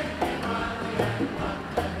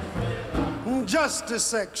 Just a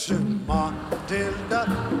section, Matilda,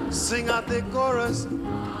 sing out the chorus.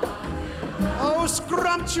 Oh,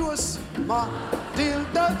 scrumptious,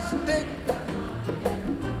 Matilda, stick.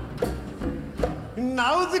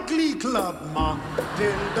 Now the glee club,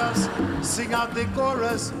 Matilda, sing out the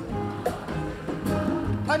chorus.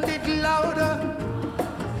 A little louder.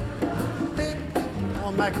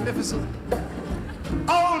 Oh, magnificent.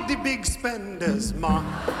 All the big spenders,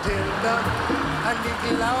 Matilda, a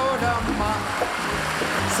little louder,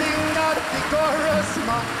 sing out the chorus,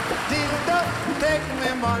 Matilda, take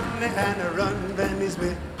me money and run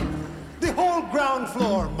Venezuela. The whole ground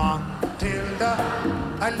floor, Matilda,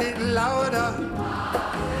 a little louder,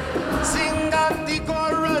 sing out the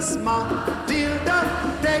chorus, Matilda,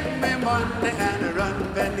 take me money and run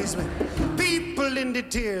Venezuela. People sprinkle in the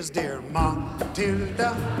tears, dear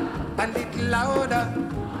Matilda, a little louder.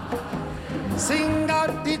 Sing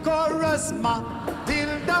out the chorus,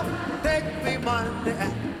 Matilda, take me money.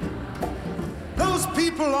 Those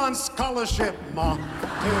people on scholarship, Matilda,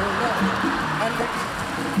 a little.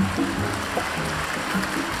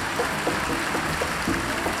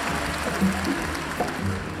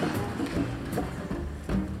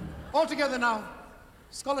 All together now.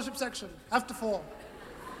 Scholarship section, after 4.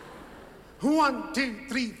 1, 2,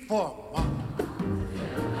 3, 4.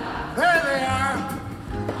 There they are.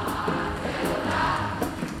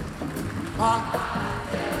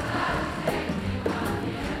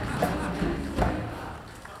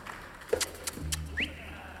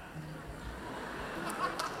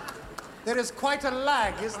 There is quite a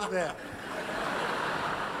lag, isn't there?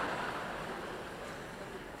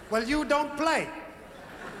 Well, you don't play.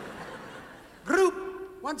 Group,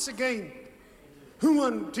 once again.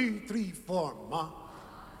 1, 2, 3, 4.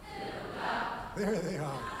 There they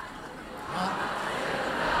are.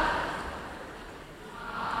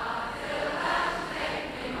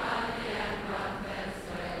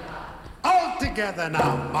 All together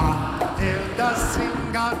now. Matilda,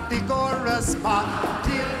 sing out the chorus.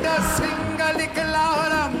 Matilda, sing a little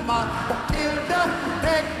louder. Matilda,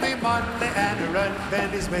 take me money and run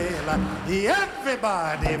Venezuela.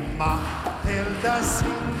 Everybody, Matilda,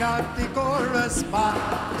 sing out the chorus.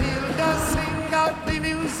 Matilda, sing out the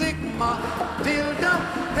music. Matilda,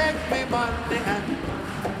 take me money and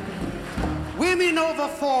women over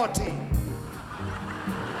 40.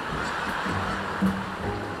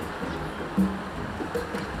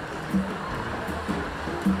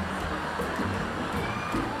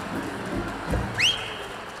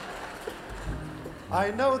 I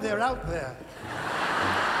know they're out there.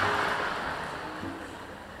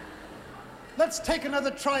 Let's take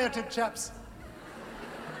another try at it, chaps.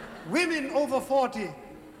 Women over 40.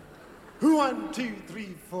 1, 2,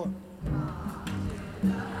 3, 4.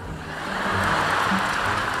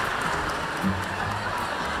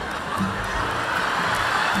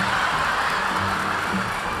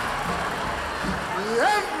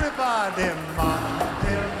 Everybody,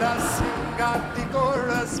 Matilda, sing out the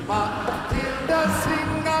chorus. Matilda,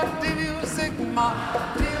 sing out the music.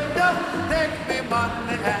 Matilda, take me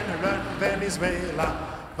money and run Venezuela.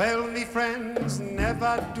 Well, me friends,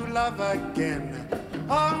 never to love again.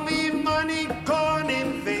 All me money gone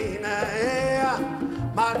in vain. Yeah.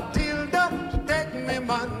 Matilda, take me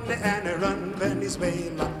money and run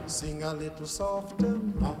Venezuela. Sing a little softer,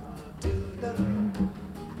 Matilda.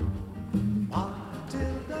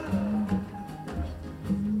 Matilda,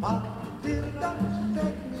 Matilda,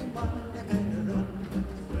 take me money and run.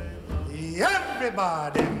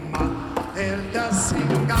 Everybody, Matilda,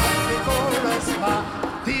 sing out the chorus.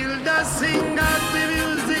 Matilda, sing out the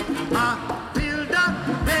music. Matilda,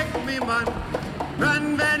 take me money, run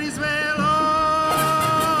Venezuela.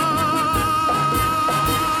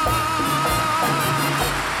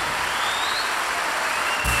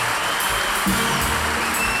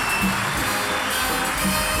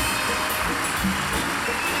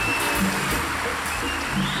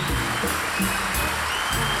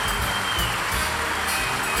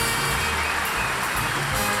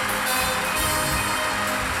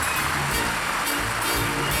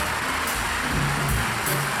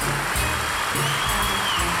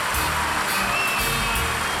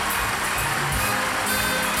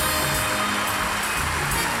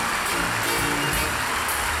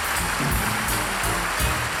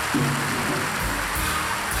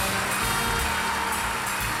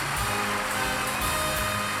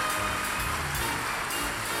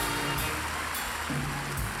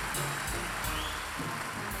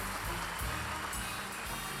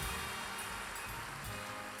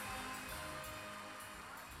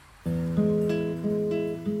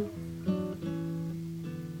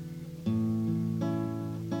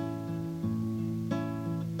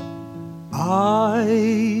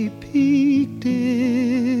 I peeked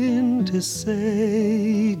in to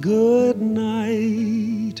say good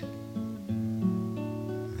night.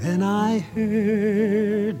 Then I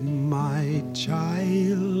heard my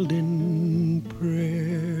child in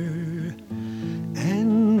prayer,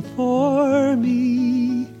 and for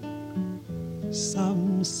me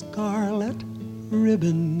some scarlet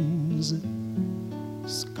ribbons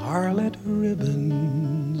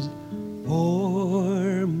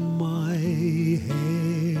for my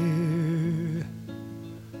hair.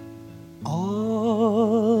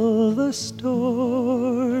 All the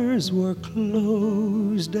stores were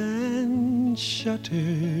closed and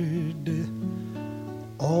shuttered.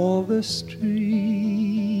 All the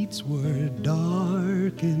streets were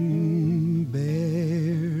dark and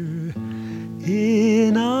bare.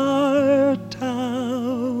 In our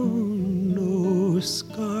town, no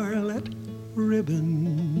scarlet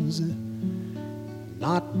ribbons,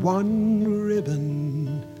 not one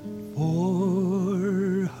ribbon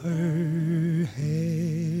for her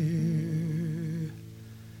hair.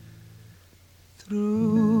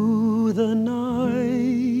 Through the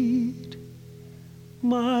night,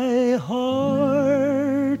 my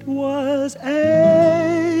heart was aching.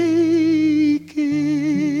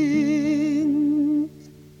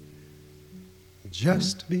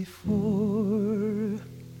 Just before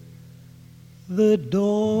the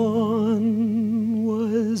dawn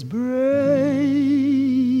was breaking,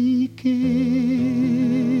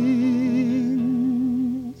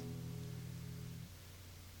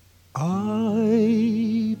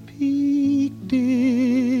 I peeked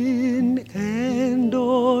in, and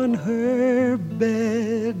on her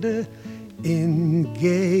bed in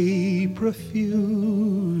gay profusion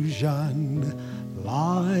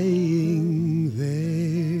lying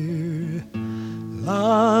there,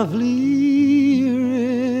 lovely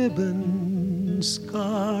ribbons,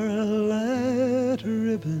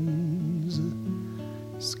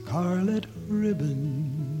 scarlet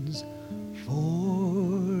ribbons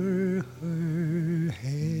for her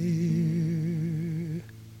hair.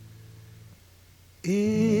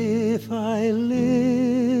 If I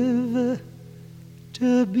live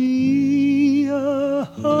to be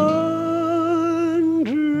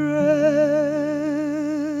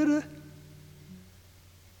 100,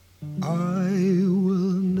 I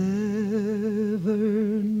will never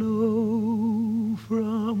know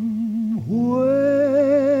from where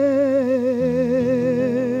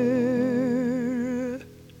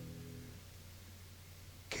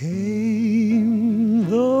came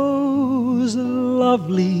those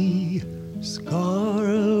lovely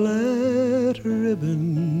scarlet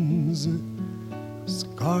ribbons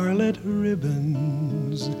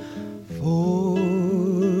for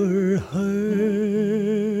her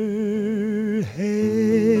hair.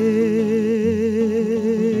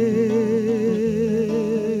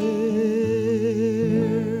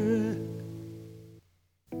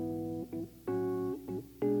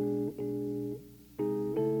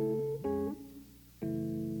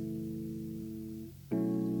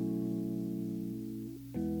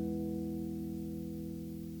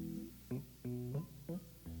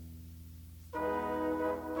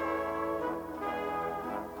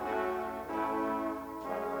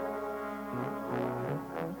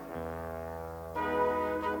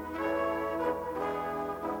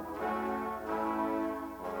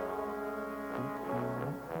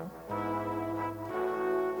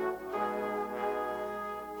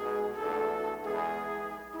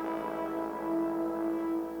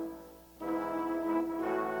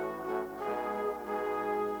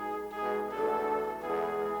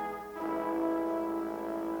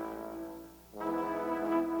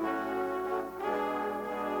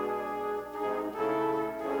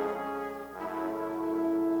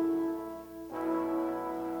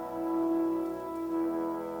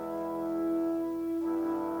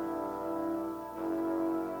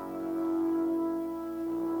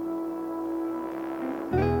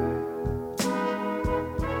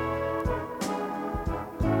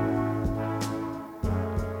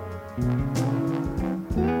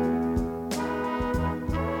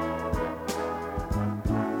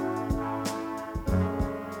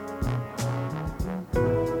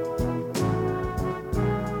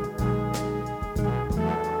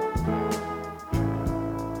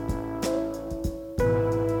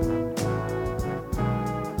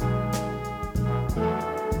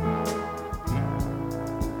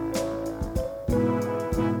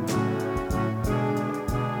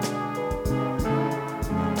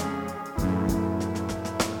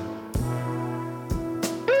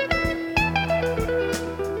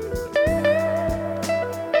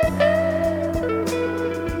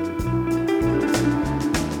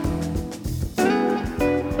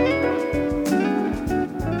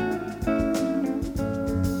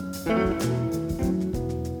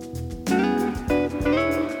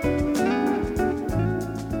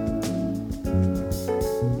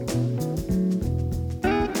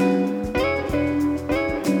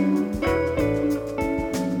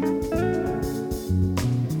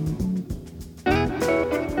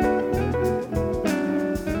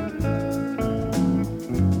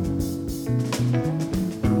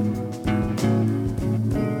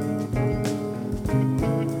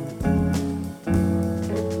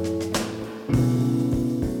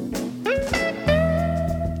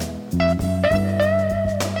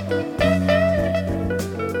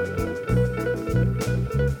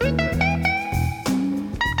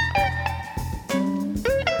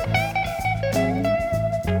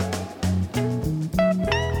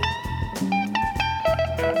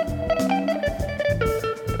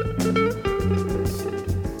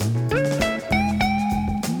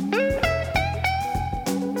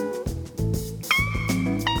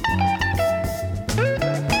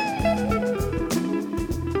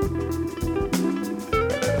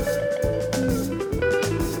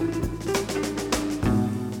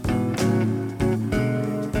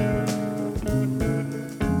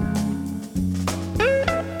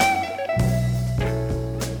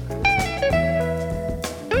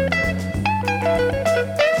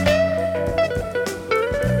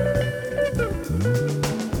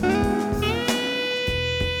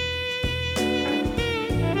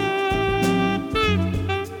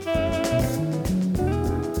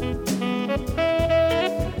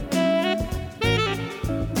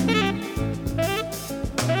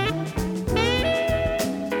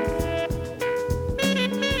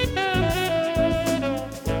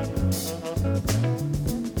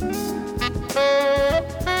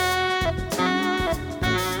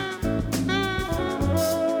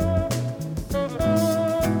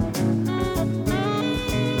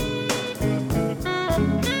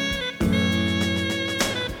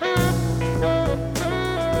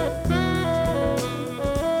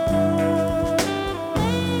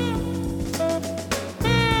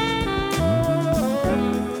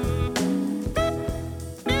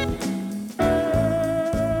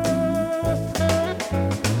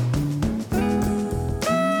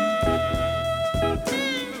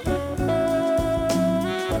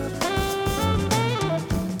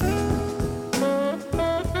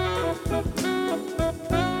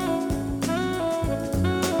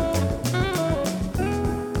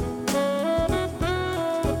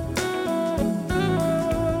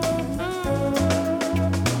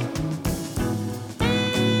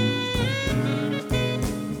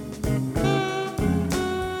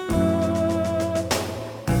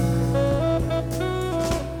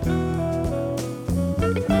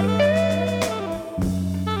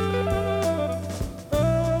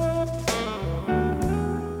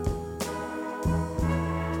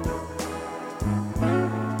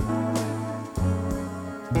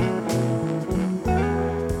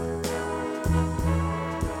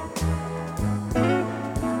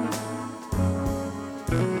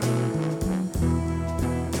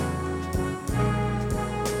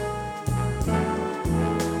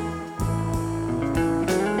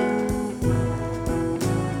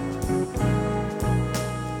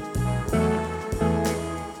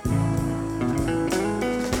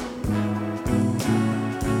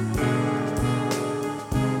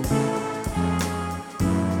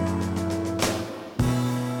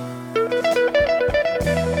 Thank you.